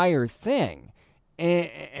entire thing.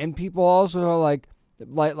 And people also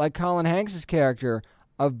like Colin Hanks' character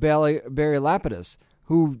of Barry Lapidus,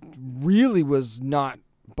 who really was not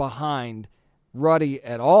behind Ruddy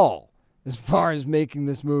at all as far as making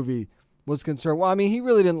this movie was concerned. Well, I mean, he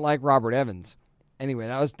really didn't like Robert Evans. Anyway,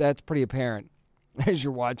 that's pretty apparent as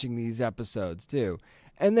you're watching these episodes too.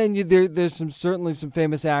 And then there's certainly some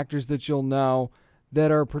famous actors that you'll know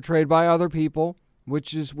that are portrayed by other people,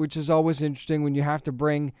 which is always interesting when you have to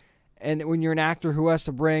bring, and when you're an actor who has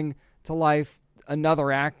to bring to life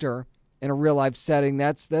another actor in a real life setting.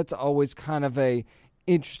 That's always kind of a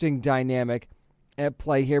interesting dynamic at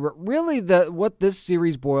play here. But really, what this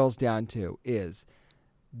series boils down to is,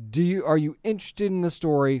 are you interested in the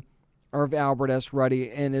story of Albert S.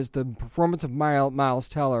 Ruddy, and is the performance of Miles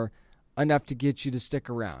Teller enough to get you to stick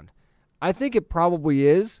around? I think it probably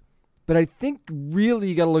is, but I think really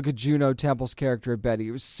you got to look at Juno Temple's character of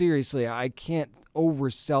Betty. Seriously, I can't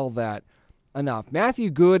oversell that enough. Matthew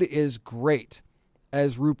Good is great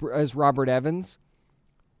as Robert Evans.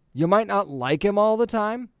 You might not like him all the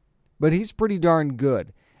time, but he's pretty darn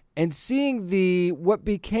good. and seeing what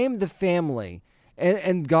became the family,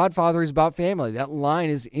 and Godfather is about family. That line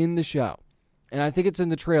is in the show, and I think it's in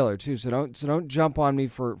the trailer too. So don't jump on me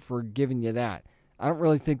for giving you that. I don't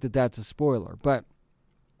really think that that's a spoiler, but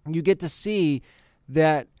you get to see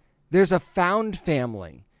that there's a found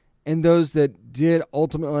family in those that did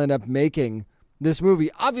ultimately end up making this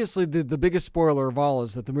movie. Obviously, the biggest spoiler of all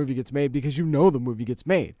is that the movie gets made, because you know the movie gets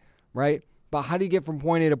made, right? But how do you get from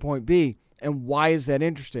point A to point B, and why is that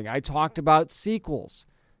interesting? I talked about prequels,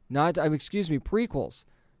 not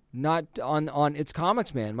on It's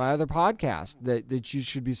Comics Man, my other podcast that you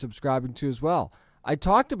should be subscribing to as well. I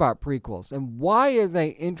talked about prequels, and why are they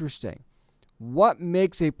interesting? What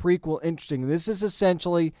makes a prequel interesting? This is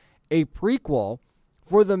essentially a prequel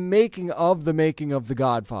for the making of The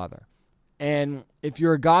Godfather. And if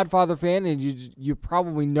you're a Godfather fan, and you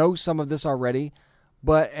probably know some of this already,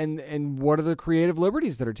 but and what are the creative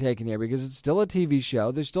liberties that are taken here? Because it's still a TV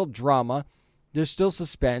show. There's still drama. There's still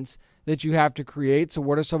suspense that you have to create. So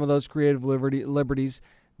what are some of those creative liberties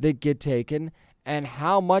that get taken? And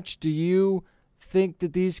how much do you think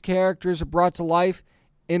that these characters are brought to life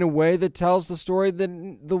in a way that tells the story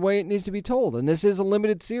the way it needs to be told? And this is a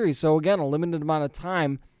limited series. So again, a limited amount of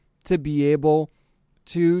time to be able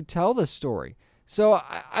to tell this story. So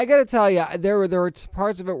I got to tell you, there were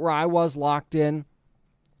parts of it where I was locked in,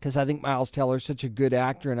 because I think Miles Teller is such a good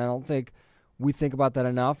actor, and I don't think we think about that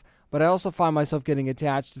enough. But I also find myself getting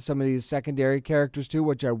attached to some of these secondary characters too,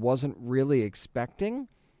 which I wasn't really expecting.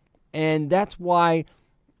 And that's why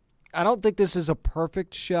I don't think this is a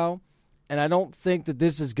perfect show, and I don't think that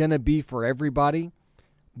this is going to be for everybody.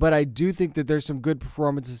 But I do think that there's some good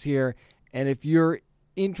performances here, and if you're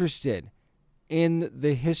interested in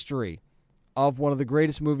the history of one of the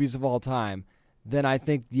greatest movies of all time, then I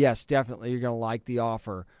think, yes, definitely you're going to like The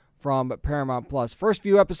Offer from Paramount Plus. First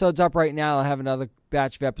few episodes up right now. I'll have another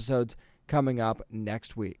batch of episodes coming up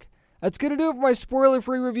next week. That's going to do it for my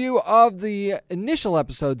spoiler-free review of the initial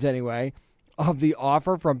episodes, anyway, of The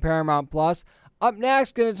Offer from Paramount Plus. Up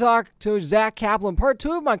next, going to talk to Zach Kaplan, part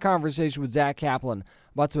 2 of my conversation with Zach Kaplan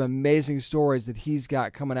about some amazing stories that he's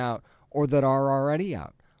got coming out or that are already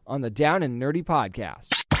out on the Down and Nerdy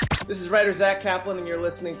Podcast. This is writer Zach Kaplan, and you're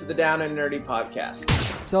listening to the Down and Nerdy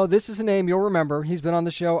Podcast. So this is a name you'll remember. He's been on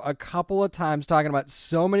the show a couple of times talking about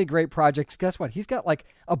so many great projects. Guess what? He's got like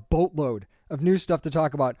a boatload of new stuff to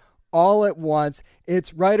talk about all at once.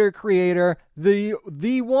 It's writer, creator, the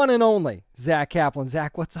one and only Zach Kaplan.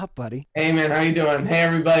 Zach, what's up, buddy? Hey, man. How you doing? Hey,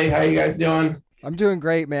 everybody. How you guys doing? I'm doing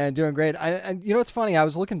great, man. Doing great. And you know what's funny? I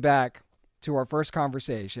was looking back to our first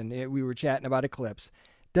conversation. We were chatting about Eclipse.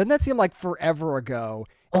 Doesn't that seem like forever ago?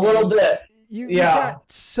 A little bit. You've got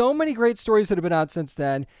so many great stories that have been out since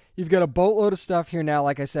then. You've got a boatload of stuff here now.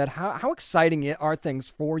 Like I said, how exciting are things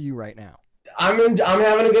for you right now? I'm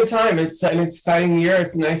having a good time. It's an exciting year.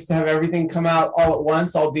 It's nice to have everything come out all at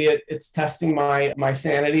once, albeit it's testing my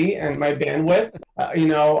sanity and my bandwidth.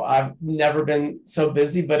 I've never been so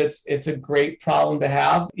busy, but it's a great problem to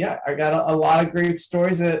have. Yeah, I got a lot of great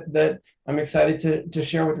stories that I'm excited to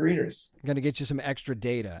share with readers. I'm going to get you some extra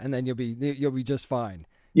data, and then you'll be just fine.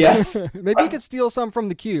 Yes. Maybe you could steal some from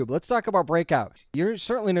theCUBE. Let's talk about Breakout. You're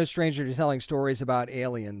certainly no stranger to telling stories about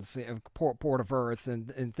aliens, Port of Earth,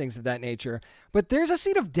 and things of that nature. But there's a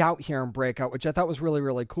seed of doubt here in Breakout, which I thought was really,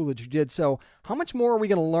 really cool that you did. So how much more are we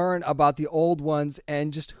going to learn about the old ones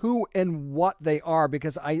and just who and what they are?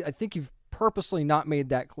 Because I think you've purposely not made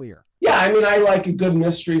that clear. Yeah, I mean, I like a good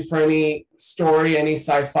mystery for any story, any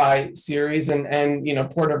sci-fi series, and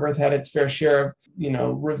Port of Earth had its fair share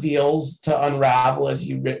of reveals to unravel as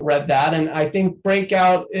you read that, and I think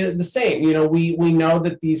Breakout is the same. We know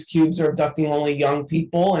that these cubes are abducting only young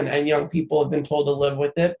people, and young people have been told to live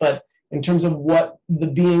with it, but in terms of what the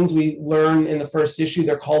beings we learn in the first issue,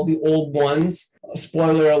 they're called the Old Ones.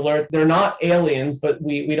 Spoiler alert, they're not aliens, but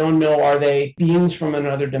we don't know, are they beings from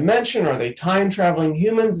another dimension? Are they time-traveling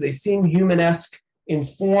humans? They seem human-esque in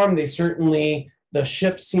form. The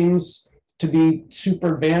ship seems to be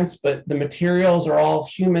super advanced, but the materials are all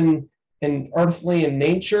human and earthly in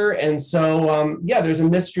nature. And so, there's a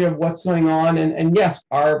mystery of what's going on. And yes,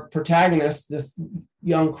 our protagonist, this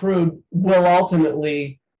young crew, will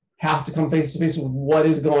ultimately have to come face to face with what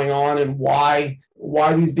is going on and why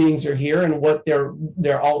these beings are here and what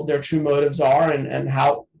their true motives are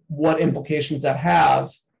and what implications that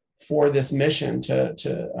has for this mission.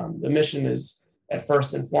 The mission is at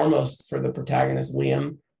first and foremost for the protagonist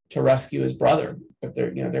Liam to rescue his brother, but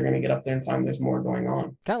they're going to get up there and find there's more going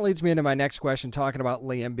on. Kind of leads me into my next question, talking about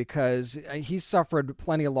Liam, because he's suffered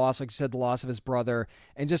plenty of loss, like you said, the loss of his brother,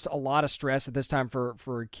 and just a lot of stress at this time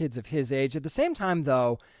for kids of his age. At the same time,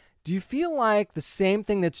 though, Do you feel like the same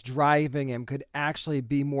thing that's driving him could actually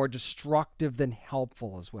be more destructive than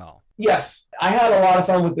helpful as well? Yes, I had a lot of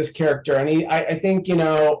fun with this character. And I think,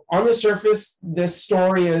 on the surface, this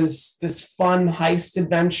story is this fun heist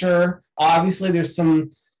adventure. Obviously, there's some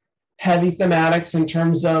heavy thematics in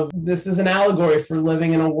terms of this is an allegory for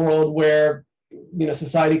living in a world where,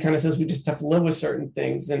 society kind of says we just have to live with certain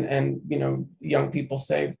things. And young people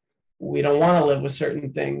say we don't want to live with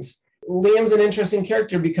certain things. Liam's an interesting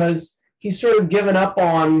character because he's sort of given up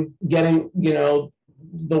on getting,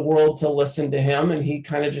 the world to listen to him, and he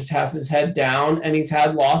kind of just has his head down, and he's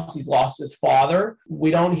lost his father. We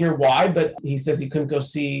don't hear why, but he says he couldn't go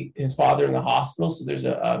see his father in the hospital, so there's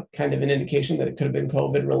a kind of an indication that it could have been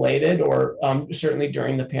COVID related, or certainly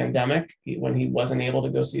during the pandemic when he wasn't able to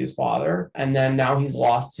go see his father, and then now he's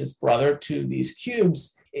lost his brother to these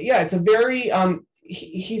cubes. Yeah, it's a very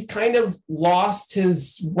he's kind of lost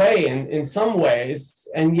his way in some ways,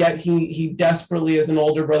 and yet he desperately, as an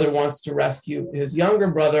older brother, wants to rescue his younger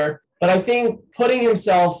brother. But I think putting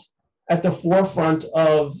himself at the forefront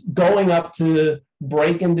of going up to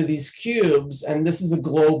break into these cubes, and this is a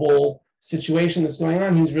global situation that's going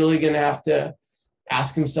on, he's really going to have to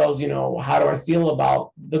ask himself, how do I feel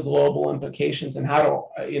about the global implications, and how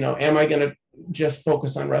do, am I going to just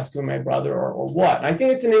focus on rescuing my brother or what? And I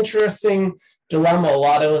think it's an interesting dilemma a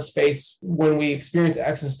lot of us face when we experience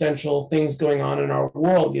existential things going on in our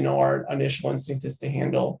world. Our initial instinct is to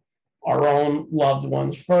handle our own loved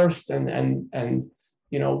ones first, and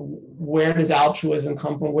where does altruism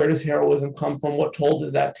come from? Where does heroism come from? What toll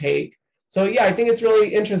does that take? So yeah, I think it's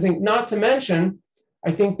really interesting. Not to mention,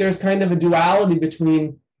 I think there's kind of a duality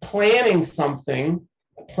between planning something,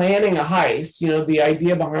 planning a heist. The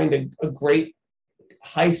idea behind a great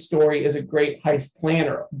heist story is a great heist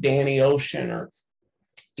planner, Danny Ocean, or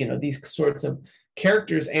these sorts of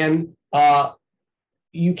characters, and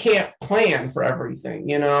you can't plan for everything.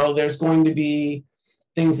 There's going to be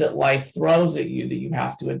things that life throws at you that you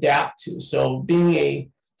have to adapt to. So being a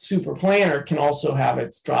super planner can also have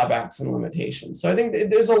its drawbacks and limitations. So I think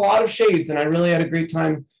there's a lot of shades, and I really had a great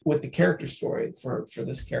time with the character story for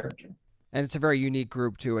this character. And it's a very unique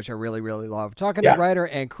group, too, which I really, really love. Talking to writer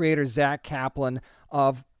and creator Zack Kaplan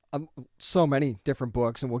of so many different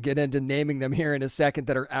books, and we'll get into naming them here in a second,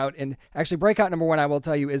 that are out. And actually, Breakout #1, I will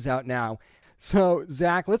tell you, is out now. So,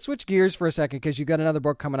 Zack, let's switch gears for a second, because you've got another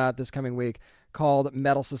book coming out this coming week called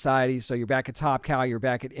Metal Society. So you're back at Top Cow, you're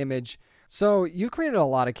back at Image. So you've created a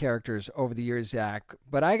lot of characters over the years, Zack,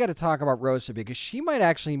 but I got to talk about Rosa, because she might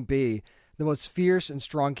actually be the most fierce and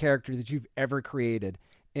strong character that you've ever created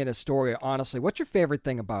in a story. Honestly, what's your favorite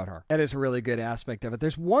thing about her? That is a really good aspect of it.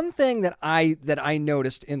 There's one thing that I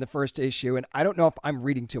noticed in the first issue, and I don't know if I'm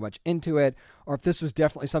reading too much into it or if this was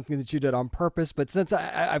definitely something that you did on purpose, but since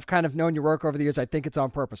I've kind of known your work over the years, I think it's on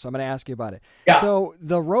purpose. So I'm going to ask you about it. Yeah. So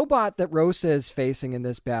the robot that Rosa is facing in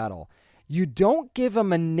this battle, you don't give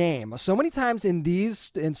him a name. So many times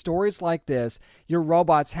in stories like this, your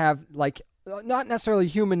robots have not necessarily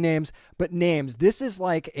human names, but names. This is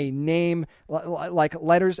like a name, like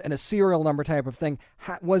letters and a serial number type of thing.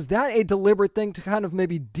 Was that a deliberate thing to kind of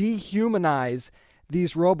maybe dehumanize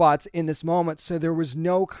these robots in this moment, so there was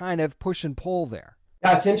no kind of push and pull there?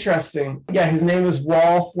 That's interesting. Yeah, his name is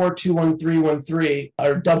Wall 421313,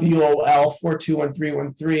 or WOL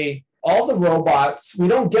 421313. All the robots, we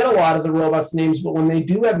don't get a lot of the robots' names, but when they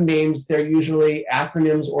do have names, they're usually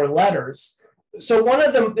acronyms or letters. So one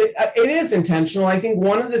of them, it is intentional. I think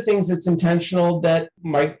one of the things that's intentional, that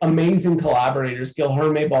my amazing collaborators,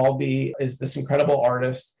 Guilherme Balbi is this incredible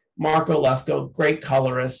artist, Marco Lesko, great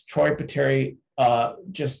colorist, Troy Pateri,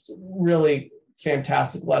 just really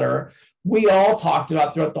fantastic letterer. We all talked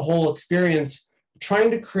about throughout the whole experience, trying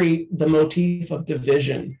to create the motif of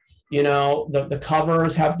division. The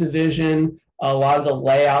covers have division. A lot of the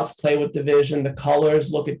layouts play with division. The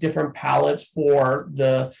colors look at different palettes for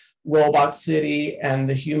the robot city and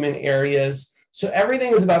the human areas. So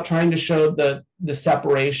everything is about trying to show the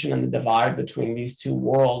separation and the divide between these two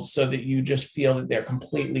worlds, so that you just feel that they're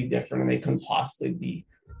completely different and they couldn't possibly be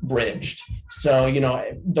bridged. So,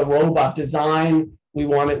 the robot design, we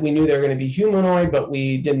knew they were going to be humanoid, but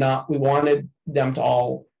we wanted them to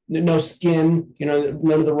all, no skin,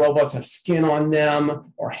 none of the robots have skin on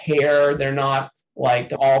them or hair. They're not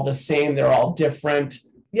like all the same. They're all different.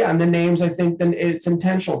 Yeah. And the names, I think then it's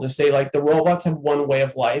intentional to say, like, the robots have one way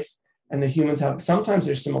of life and the humans have, sometimes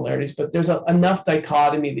there's similarities, but there's enough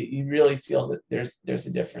dichotomy that you really feel that there's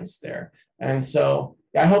a difference there. And so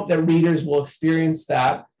I hope that readers will experience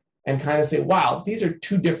that and kind of say, wow, these are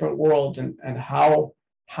two different worlds, and how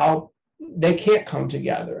they can't come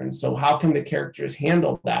together. And so how can the characters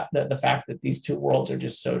handle that, the fact that these two worlds are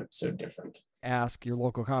just so different? Ask your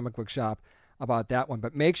local comic book shop about that one,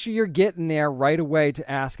 but make sure you're getting there right away to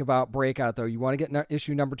ask about Breakout, though. You want to get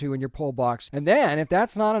issue number 2 in your pull box. And then, if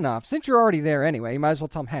that's not enough, since you're already there anyway, you might as well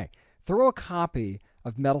tell them, hey, throw a copy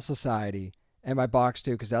of Metal Society in my box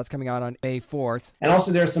too, because that's coming out on May 4th. And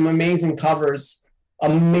also there's some amazing covers.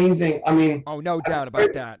 Amazing. I mean, oh, no doubt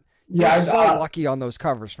about that. Yeah, You're so lucky on those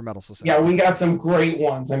covers for Metal Society. Yeah, we got some great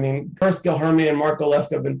ones. I mean, first Gilherme and Marco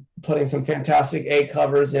Leska have been putting some fantastic A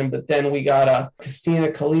covers in, but then we got a Christina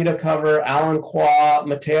Kalita cover, Alan Qua,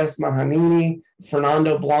 Mateus Mahanini,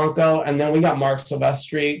 Fernando Blanco, and then we got Mark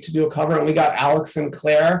Silvestri to do a cover, and we got Alex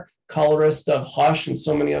Sinclair, colorist of Hush and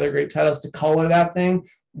so many other great titles, to color that thing.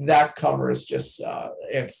 That cover is just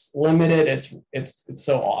it's limited. It's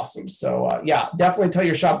so awesome. So yeah, definitely tell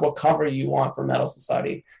your shop what cover you want for Metal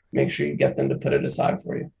Society. Make sure you get them to put it aside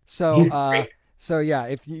for you. So yeah,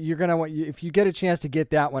 if if you get a chance to get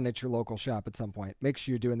that one at your local shop at some point, make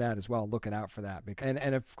sure you're doing that as well, looking out for that.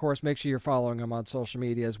 And of course, make sure you're following him on social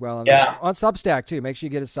media as well, and on Substack too. Make sure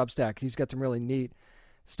you get his Substack. He's got some really neat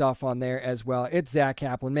stuff on there as well. It's Zack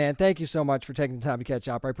Kaplan. Man, thank you so much for taking the time to catch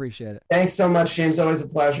up. I appreciate it. Thanks so much, James. Always a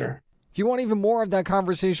pleasure. If you want even more of that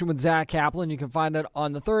conversation with Zack Kaplan, you can find it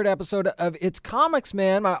on the 3rd episode of It's Comics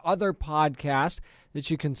Man, my other podcast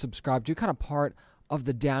that you can subscribe to, kind of part of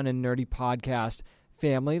the Down and Nerdy podcast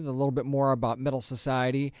family, a little bit more about Metal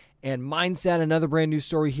Society and Mindset, another brand new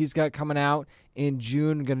story he's got coming out in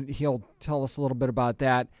June. He'll tell us a little bit about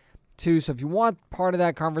that too. So if you want part of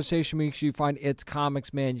that conversation, make sure you find It's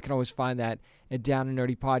Comics Man. You can always find that at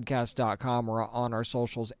downandnerdypodcast.com or on our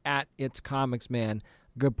socials at It's Comics Man.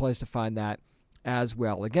 Good place to find that as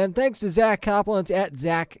well. Again, thanks to Zack Kaplan. It's at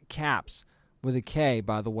Zack Caps with a K,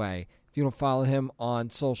 by the way, if you don't follow him on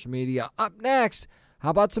social media. Up next, how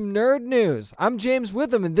about some nerd news? I'm James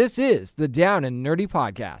Witham, and this is the Down and Nerdy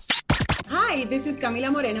Podcast. Hi, this is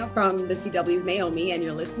Camila Moreno from the CW's Naomi, and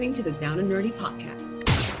you're listening to the Down and Nerdy Podcast.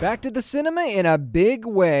 Back to the cinema in a big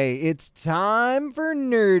way. It's time for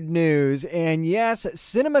nerd news. And yes,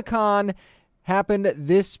 CinemaCon happened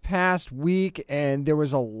this past week, and there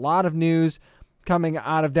was a lot of news coming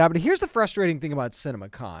out of that. But here's the frustrating thing about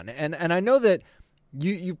CinemaCon. And I know that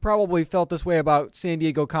you probably felt this way about San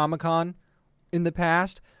Diego Comic-Con in the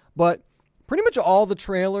past, but pretty much all the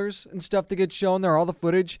trailers and stuff that gets shown there, all the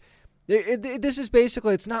footage, this is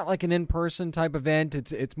basically, it's not like an in-person type event.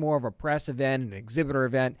 It's more of a press event, an exhibitor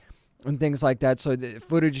event, and things like that. So the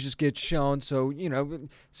footage just gets shown. So, you know,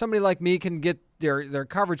 somebody like me can get their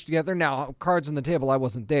coverage together. Now, cards on the table, I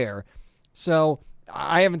wasn't there. So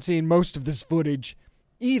I haven't seen most of this footage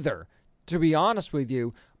either, to be honest with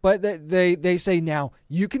you. But they say, now,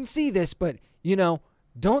 you can see this, but, you know,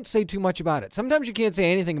 don't say too much about it. Sometimes you can't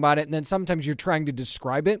say anything about it, and then sometimes you're trying to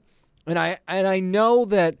describe it. And I know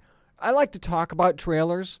that I like to talk about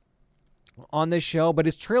trailers on this show, but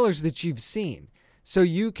it's trailers that you've seen. So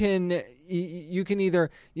you can either,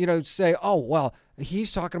 you know, say, oh, well,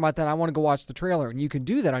 he's talking about that, I want to go watch the trailer. And you can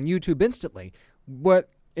do that on YouTube instantly. But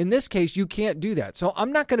in this case, you can't do that. So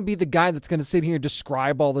I'm not going to be the guy that's going to sit here and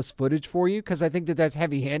describe all this footage for you, because I think that that's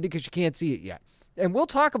heavy-handed because you can't see it yet. And we'll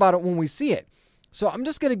talk about it when we see it. So I'm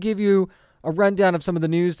just going to give you a rundown of some of the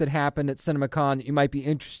news that happened at CinemaCon that you might be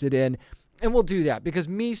interested in. And we'll do that because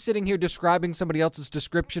me sitting here describing somebody else's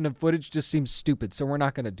description of footage just seems stupid, so we're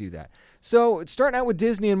not going to do that. So starting out with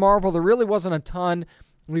Disney and Marvel, there really wasn't a ton.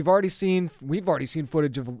 We've already seen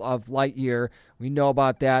footage of Lightyear. We know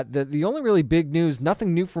about that. The only really big news,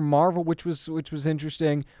 nothing new from Marvel, which was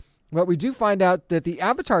interesting. But we do find out that the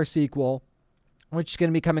Avatar sequel, which is going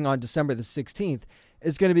to be coming on December the 16th,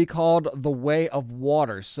 is going to be called The Way of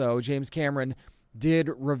Water. So James Cameron did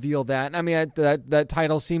reveal that. I mean, that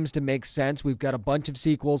title seems to make sense. We've got a bunch of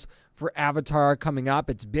sequels for Avatar coming up.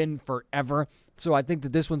 It's been forever. So I think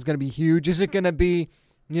that this one's going to be huge. Is it going to be,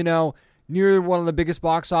 you know, near one of the biggest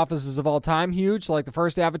box offices of all time, huge, like the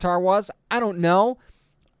first Avatar was? I don't know.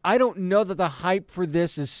 I don't know that the hype for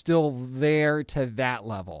this is still there to that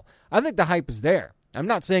level. I think the hype is there. I'm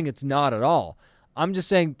not saying it's not at all. I'm just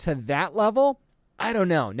saying to that level, I don't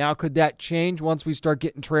know. Now, could that change once we start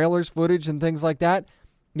getting trailers, footage, and things like that?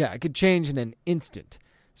 Yeah, it could change in an instant.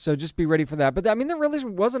 So just be ready for that. But, I mean, there really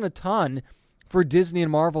wasn't a ton for Disney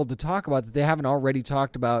and Marvel to talk about that they haven't already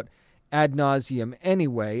talked about ad nauseum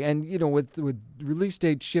anyway. And, you know, with release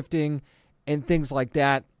date shifting and things like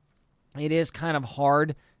that, it is kind of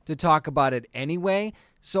hard to talk about it anyway.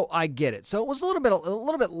 So I get it. So it was a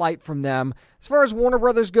little bit light from them. As far as Warner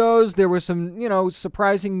Brothers goes, there was some,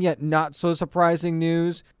 surprising yet not so surprising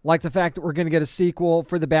news, like the fact that we're going to get a sequel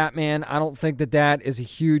for the Batman. I don't think that is a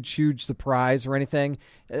huge surprise or anything.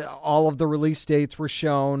 All of the release dates were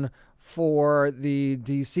shown for the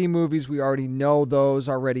DC movies. We already know those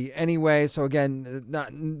already anyway. So again,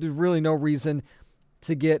 there's really no reason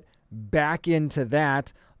to get back into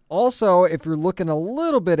that. Also, if you're looking a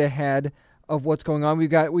little bit ahead of what's going on, we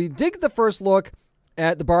did the first look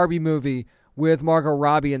at the Barbie movie with Margot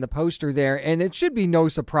Robbie in the poster there, and it should be no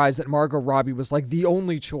surprise that Margot Robbie was like the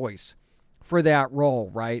only choice for that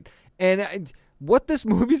role, right? And what this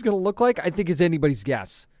movie's going to look like, I think, is anybody's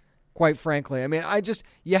guess, quite frankly. I mean,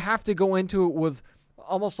 you have to go into it with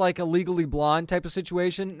almost like a Legally Blonde type of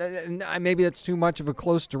situation. And maybe that's too much of a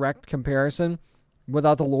close, direct comparison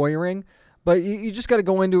without the lawyering. But you just got to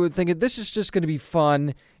go into it thinking this is just going to be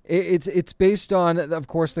fun. It's based on, of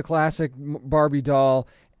course, the classic Barbie doll,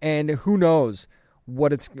 and who knows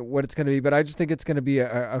what it's going to be. But I just think it's going to be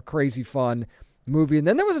a crazy fun movie. And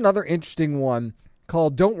then there was another interesting one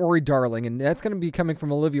called Don't Worry, Darling, and that's going to be coming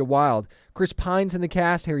from Olivia Wilde. Chris Pine's in the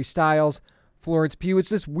cast, Harry Styles, Florence Pugh. It's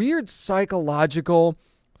this weird psychological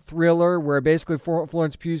thriller where basically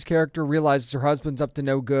Florence Pugh's character realizes her husband's up to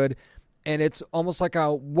no good. And it's almost like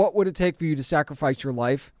a what would it take for you to sacrifice your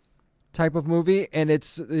life type of movie. And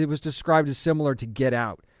it was described as similar to Get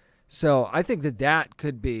Out. So I think that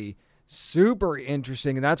could be super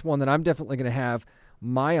interesting. And that's one that I'm definitely going to have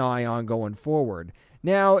my eye on going forward.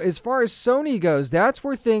 Now, as far as Sony goes, that's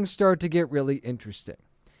where things start to get really interesting.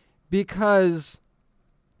 Because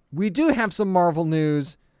we do have some Marvel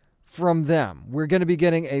news from them. We're going to be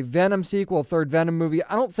getting a Venom sequel, a third Venom movie.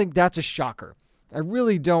 I don't think that's a shocker. I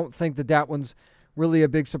really don't think that one's really a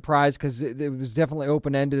big surprise because it was definitely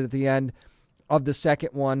open-ended at the end of the second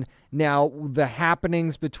one. Now, the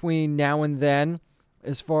happenings between now and then,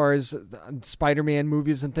 as far as Spider-Man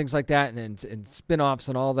movies and things like that, and spin-offs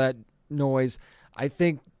and all that noise, I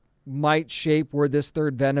think might shape where this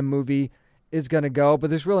third Venom movie is going to go.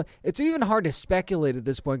 But it's even hard to speculate at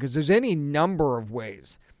this point because there's any number of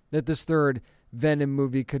ways that this third Venom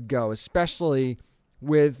movie could go, especially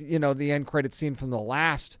with, the end credit scene from the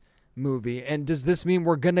last movie. And does this mean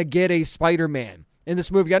we're going to get a Spider-Man in this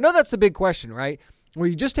movie? I know that's the big question, right? Well,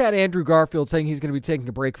 you just had Andrew Garfield saying he's going to be taking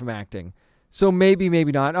a break from acting. So maybe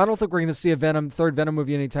not. I don't think we're going to see a third Venom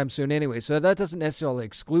movie anytime soon anyway, so that doesn't necessarily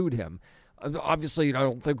exclude him. Obviously, I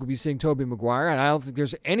don't think we'll be seeing Tobey Maguire, and I don't think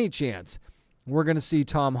there's any chance we're going to see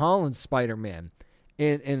Tom Holland's Spider-Man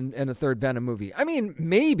in a third Venom movie. I mean,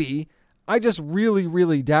 maybe. I just really,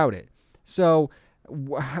 really doubt it. So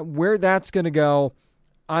where that's going to go,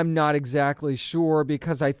 I'm not exactly sure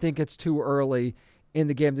because I think it's too early in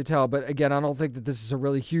the game to tell. But again, I don't think that this is a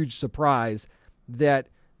really huge surprise that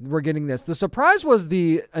we're getting this. The surprise was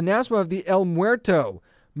the announcement of the El Muerto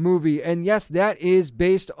movie. And yes, that is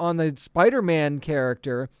based on the Spider-Man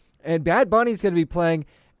character. And Bad Bunny's going to be playing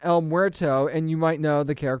El Muerto. And you might know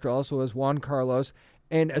the character also as Juan Carlos.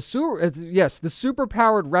 And the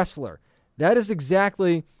superpowered wrestler. That is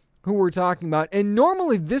exactly who we're talking about. And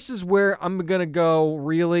normally this is where I'm going to go,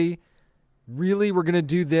 really, we're going to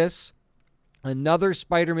do this. Another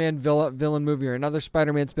Spider-Man villain movie or another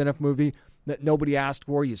Spider-Man spin-off movie that nobody asked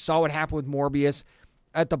for. You saw what happened with Morbius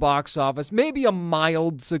at the box office. Maybe a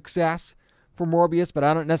mild success for Morbius, but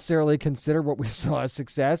I don't necessarily consider what we saw a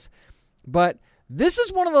success. But this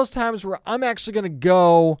is one of those times where I'm actually going to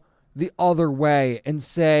go the other way and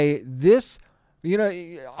say this,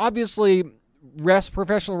 obviously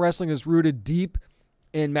professional wrestling is rooted deep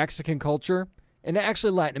in Mexican culture and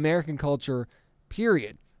actually Latin American culture,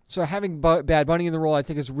 period. So having Bad Bunny in the role, I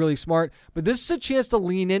think, is really smart. But this is a chance to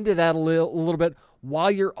lean into that a little bit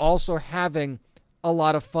while you're also having a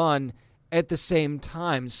lot of fun at the same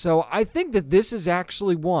time. So I think that this is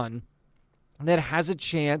actually one that has a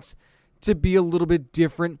chance to be a little bit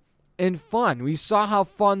different and fun. We saw how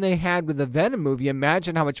fun they had with the Venom movie.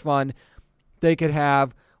 Imagine how much fun they could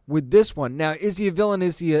have with this one. Now, is he a villain?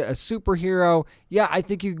 Is he a superhero? Yeah, I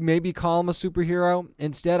think you maybe call him a superhero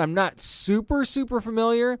instead. I'm not super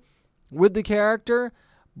familiar with the character,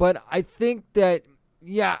 but I think that,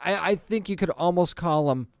 I think you could almost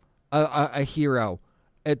call him a hero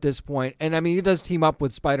at this point. And, I mean, he does team up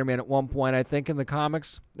with Spider-Man at one point, I think, in the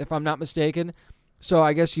comics, if I'm not mistaken. So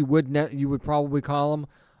I guess you would probably call him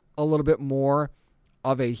a little bit more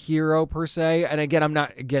of a hero per se. And again, I'm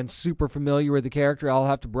not super familiar with the character. I'll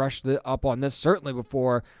have to brush up on this certainly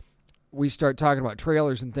before we start talking about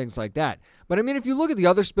trailers and things like that. But I mean, if you look at the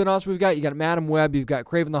other spinoffs we've got, you got Madam Web, you've got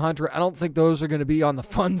Kraven the Hunter. I don't think those are going to be on the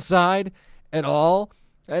fun side at all.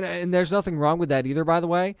 And there's nothing wrong with that either, by the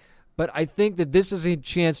way. But I think that this is a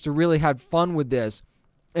chance to really have fun with this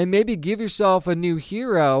and maybe give yourself a new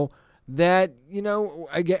hero that,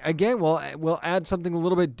 again, will add something a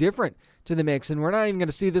little bit different to the mix. And we're not even going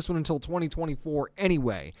to see this one until 2024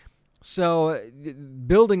 anyway. So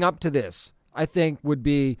building up to this, I think, would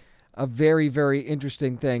be a very, very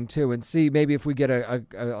interesting thing, too. And see maybe if we get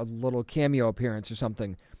a little cameo appearance or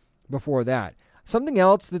something before that. Something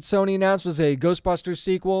else that Sony announced was a Ghostbusters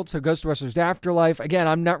sequel to Ghostbusters Afterlife. Again,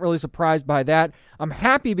 I'm not really surprised by that. I'm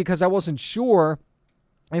happy because I wasn't sure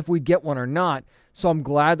if we'd get one or not. So I'm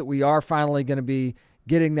glad that we are finally going to be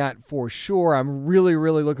getting that for sure. I'm really,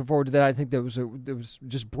 really looking forward to that. I think there was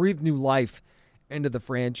just breathed new life into the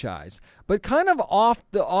franchise. But kind of off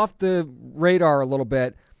the radar a little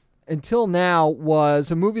bit until now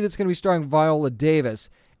was a movie that's going to be starring Viola Davis,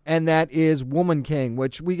 and that is Woman King,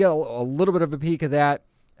 which we get a little bit of a peek of that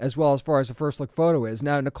as well as far as the first look photo is.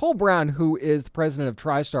 Now, Nicole Brown, who is the president of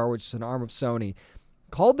TriStar, which is an arm of Sony,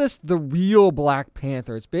 called this the real Black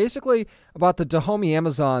Panther. It's basically about the Dahomey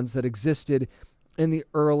Amazons that existed in the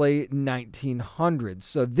early 1900s.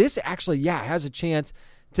 So this actually, has a chance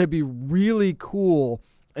to be really cool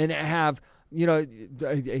and have,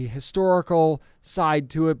 a historical side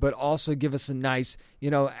to it, but also give us a nice,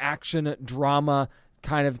 action drama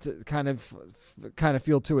kind of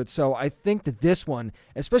feel to it. So I think that this one,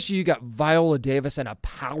 especially you got Viola Davis in a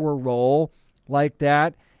power role like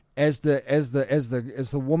that as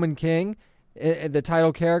the Woman King, the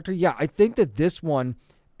title character. Yeah, I think that this one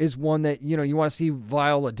is one that you want to see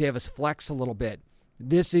Viola Davis flex a little bit.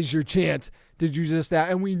 This is your chance to do just that,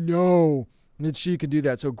 and we know that she can do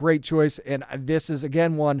that. So great choice, and this is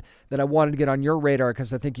again one that I wanted to get on your radar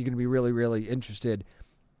because I think you're going to be really, really interested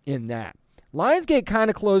in that. Lionsgate kind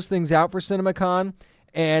of closed things out for CinemaCon,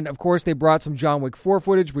 and of course they brought some John Wick 4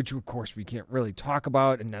 footage, which of course we can't really talk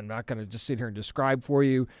about, and I'm not going to just sit here and describe for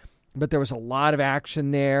you, but there was a lot of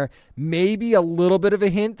action there. Maybe a little bit of a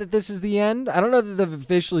hint that this is the end. I don't know that they've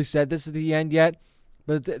officially said this is the end yet,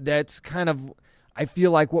 but that's kind of, I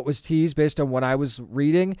feel like, what was teased based on what I was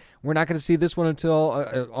reading. We're not going to see this one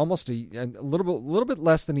until almost a little bit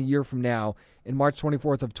less than a year from now, in March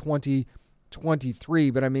 24th of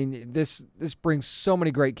 2023. But I mean, this brings so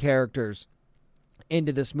many great characters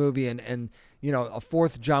into this movie, and a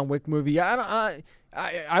fourth John Wick movie.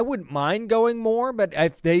 I wouldn't mind going more, but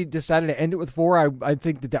if they decided to end it with 4, I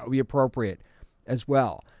think that would be appropriate as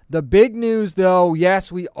well. The big news, though,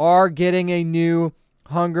 yes, we are getting a new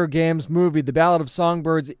Hunger Games movie. The Ballad of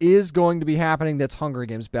Songbirds is going to be happening. That's Hunger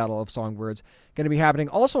Games Battle of Songbirds. Going to be happening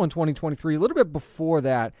also in 2023, a little bit before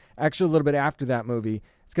that, actually a little bit after that movie.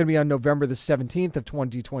 It's going to be on November the 17th of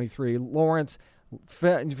 2023.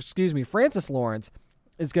 Francis Lawrence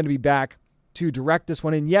is going to be back to direct this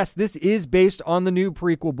one. And yes, this is based on the new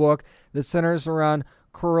prequel book that centers around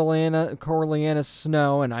Coriolanus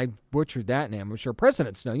Snow, and I butchered that name. I'm sure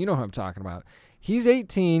President Snow, you know who I'm talking about. He's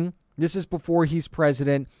 18. This is before he's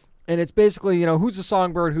president, and it's basically, who's a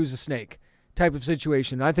songbird, who's a snake type of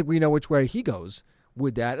situation. And I think we know which way he goes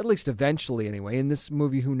with that, at least eventually anyway. In this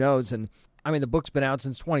movie, who knows? And I mean, the book's been out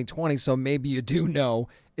since 2020, so maybe you do know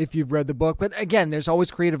if you've read the book. But again, there's always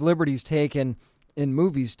creative liberties taken in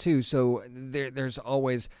movies too, so there's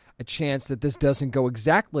always a chance that this doesn't go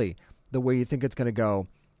exactly the way you think it's going to go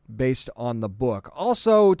based on the book.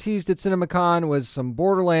 Also teased at CinemaCon was some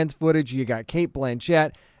Borderlands footage. You got Cate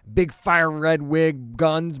Blanchett, big fire red wig,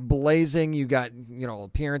 guns blazing. You got,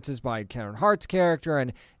 appearances by Kevin Hart's character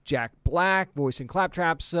and Jack Black voicing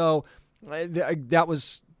Claptrap. So that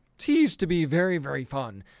was teased to be very, very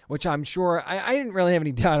fun, which I'm sure I didn't really have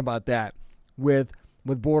any doubt about that with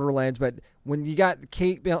Borderlands. But when you got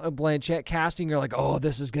Cate Blanchett casting, you're like, oh,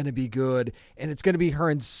 this is going to be good. And it's going to be her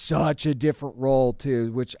in such a different role,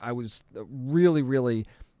 too, which I was really, really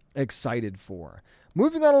excited for.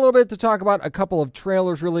 Moving on a little bit to talk about a couple of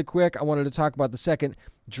trailers really quick. I wanted to talk about the second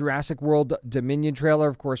Jurassic World Dominion trailer.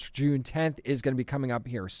 Of course, June 10th is going to be coming up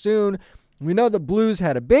here soon. We know that Blue's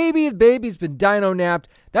had a baby. The baby's been dino-napped.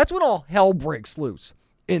 That's when all hell breaks loose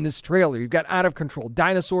in this trailer. You've got out-of-control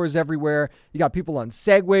dinosaurs everywhere. You got people on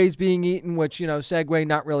Segways being eaten, which, Segway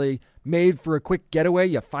not really made for a quick getaway.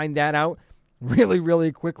 You find that out really,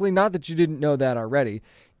 really quickly. Not that you didn't know that already.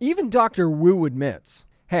 Even Dr. Wu admits,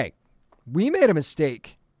 hey, we made a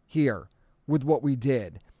mistake here with what we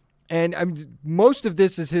did. And most of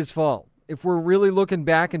this is his fault. If we're really looking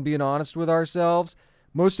back and being honest with ourselves,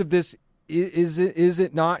 most of this, is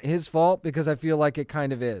it not his fault? Because I feel like it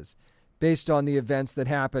kind of is, based on the events that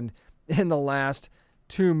happened in the last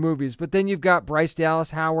two movies. But then you've got Bryce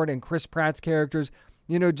Dallas Howard and Chris Pratt's characters.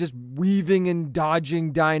 just weaving and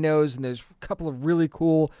dodging dinos, and there's a couple of really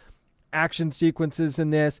cool action sequences in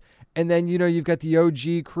this. And then, you've got the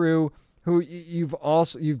OG crew, who you've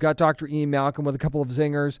got Dr. Ian Malcolm with a couple of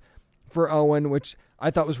zingers for Owen, which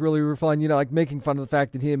I thought was really, really fun. Like making fun of the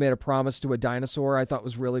fact that he had made a promise to a dinosaur, I thought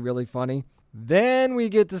was really, really funny. Then we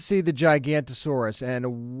get to see the Gigantosaurus,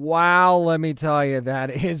 and wow, let me tell you, that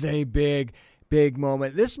is a big, big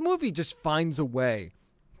moment. This movie just finds a way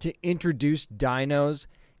to introduce dinos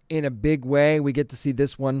in a big way. We get to see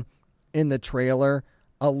this one in the trailer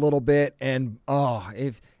a little bit, and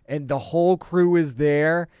and the whole crew is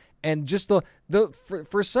there, and just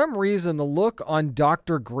for some reason the look on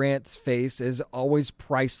Dr. Grant's face is always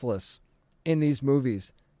priceless in these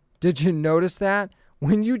movies. Did you notice that?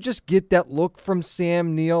 When you just get that look from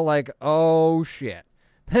Sam Neill, like, oh shit,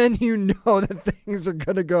 then you know that things are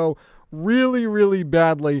going to go really, really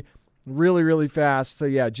badly, really, really fast. So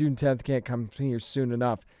yeah, June 10th can't come here soon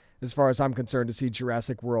enough, as far as I'm concerned, to see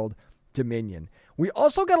Jurassic World Dominion. We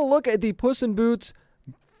also got to look at the Puss in Boots,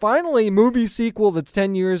 finally, movie sequel that's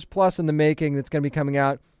 10 years plus in the making, that's going to be coming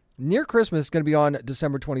out near Christmas. It's going to be on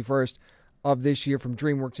December 21st. Of this year from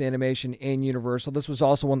DreamWorks Animation and Universal. This was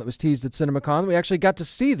also one that was teased at CinemaCon. We actually got to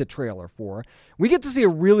see the trailer for. We get to see a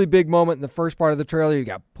really big moment in the first part of the trailer.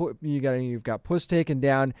 You've got Puss taken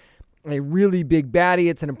down, a really big baddie.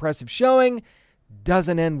 It's an impressive showing.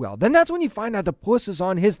 Doesn't end well. Then that's when you find out the Puss is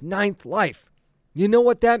on his 9th life. You know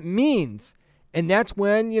what that means, and that's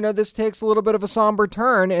when this takes a little bit of a somber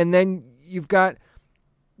turn. And then you've got,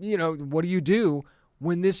 what do you do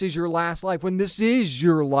when this is your last life? When this is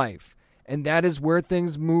your life. And that is where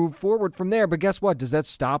things move forward from there. But guess what? Does that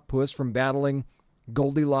stop Puss from battling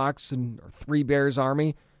Goldilocks and Three Bears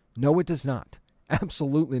army? No, it does not.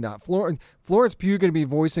 Absolutely not. Florence Pugh going to be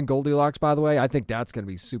voicing Goldilocks, by the way. I think that's going to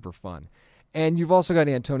be super fun. And you've also got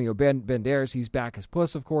Antonio Banderas. He's back as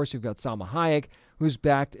Puss, of course. You've got Salma Hayek, who's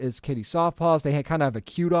back as Kitty Softpaws. They had kind of have a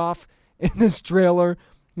cute off in this trailer,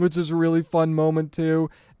 which is a really fun moment, too.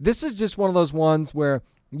 This is just one of those ones where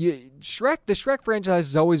the Shrek franchise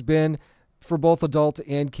has always been for both adults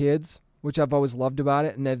and kids, which I've always loved about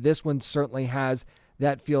it, and that this one certainly has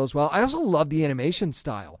that feel as well. I also love the animation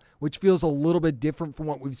style, which feels a little bit different from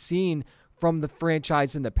what we've seen from the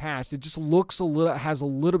franchise in the past. It just has a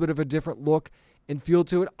little bit of a different look and feel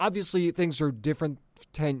to it. Obviously, things are different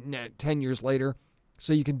 10 years later,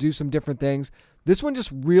 so you can do some different things. This one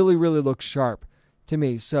just really, really looks sharp to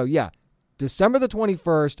me. So yeah, December the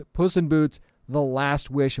 21st, Puss in Boots, The Last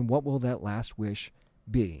Wish, and what will that last wish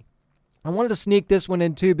be? I wanted to sneak this one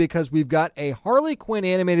in too because we've got a Harley Quinn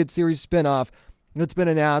animated series spinoff that's been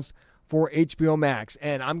announced for HBO Max,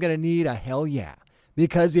 and I'm going to need a hell yeah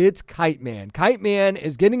because it's Kite Man. Kite Man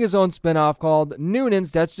is getting his own spinoff called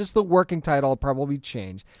Noonans. That's just the working title. It'll probably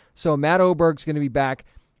change. So Matt Oberg's going to be back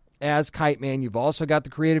as Kite Man. You've also got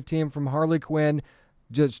the creative team from Harley Quinn,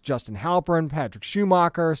 just Justin Halpern, Patrick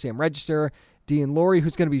Schumacher, Sam Register, Dean Lorey,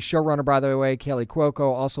 who's going to be showrunner, by the way. Kaley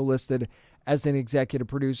Cuoco also listed as an executive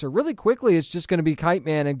producer. Really quickly, it's just going to be Kite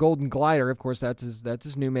Man and Golden Glider. Of course, that's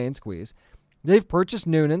his new main squeeze. They've purchased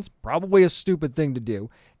Noonans, probably a stupid thing to do,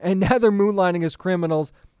 and now they're moonlighting as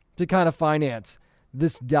criminals to kind of finance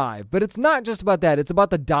this dive. But it's not just about that. It's about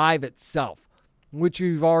the dive itself, which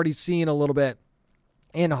you've already seen a little bit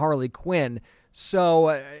in Harley Quinn.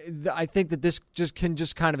 So I think that this can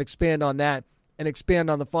kind of expand on that and expand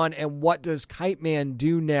on the fun. And what does Kite Man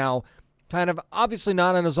do now? Kind of obviously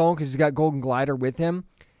not on his own because he's got Golden Glider with him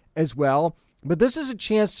as well. But this is a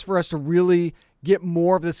chance for us to really get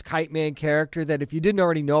more of this Kite Man character that if you didn't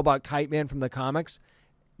already know about Kite Man from the comics,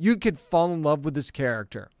 you could fall in love with this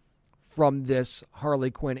character from this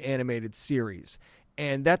Harley Quinn animated series.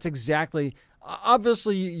 And that's exactly,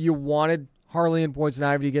 obviously you wanted Harley and Poison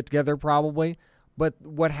Ivy to get together probably, but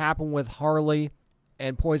what happened with Harley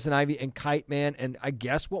and Poison Ivy and Kite Man, and I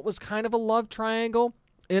guess what was kind of a love triangle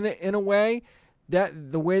in a way,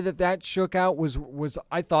 that the way that shook out was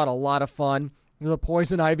I thought a lot of fun. The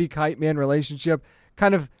Poison Ivy Kite Man relationship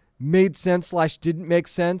kind of made sense / didn't make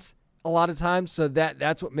sense a lot of times, so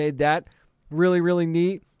that's what made that really, really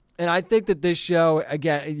neat. And I think that this show,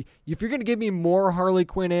 again, if you're going to give me more Harley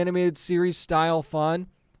Quinn animated series style fun,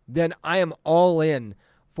 then I am all in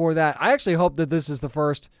for that. I actually hope that this is the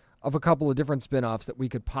first of a couple of different spinoffs that we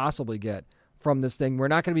could possibly get from this thing. We're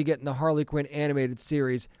not going to be getting the Harley Quinn animated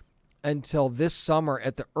series until this summer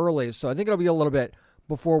at the earliest, so I think it'll be a little bit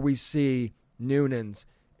before we see Noonans,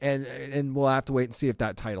 and we'll have to wait and see if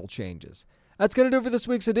that title changes. That's going to do it for this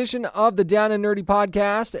week's edition of the Down and Nerdy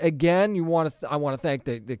podcast. Again, I want to thank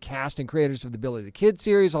the cast and creators of the Billy the Kid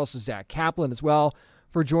series, also Zach Kaplan as well,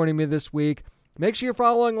 for joining me this week. Make sure you're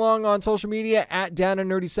following along on social media at Down and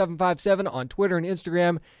Nerdy 757 on Twitter and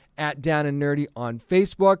Instagram, at Down and Nerdy on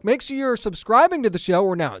Facebook. Make sure you're subscribing to the show.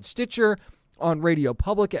 We're now at Stitcher, on Radio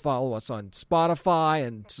Public. Follow us on Spotify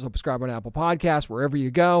and subscribe on Apple Podcasts, wherever you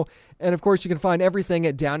go. And, of course, you can find everything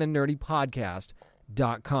at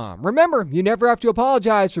downandnerdypodcast.com. Remember, you never have to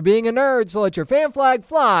apologize for being a nerd, so let your fan flag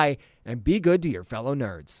fly and be good to your fellow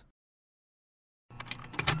nerds.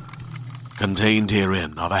 Contained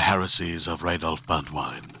herein are the heresies of Radolf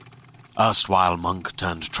Burntwine, erstwhile monk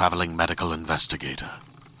turned traveling medical investigator.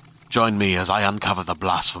 Join me as I uncover the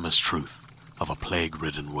blasphemous truth of a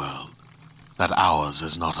plague-ridden world, that ours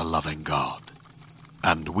is not a loving God,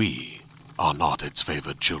 and we are not its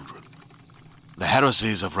favored children. The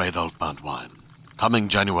heresies of Radolf Burntwine, coming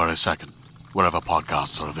January 2nd, wherever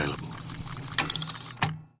podcasts are available.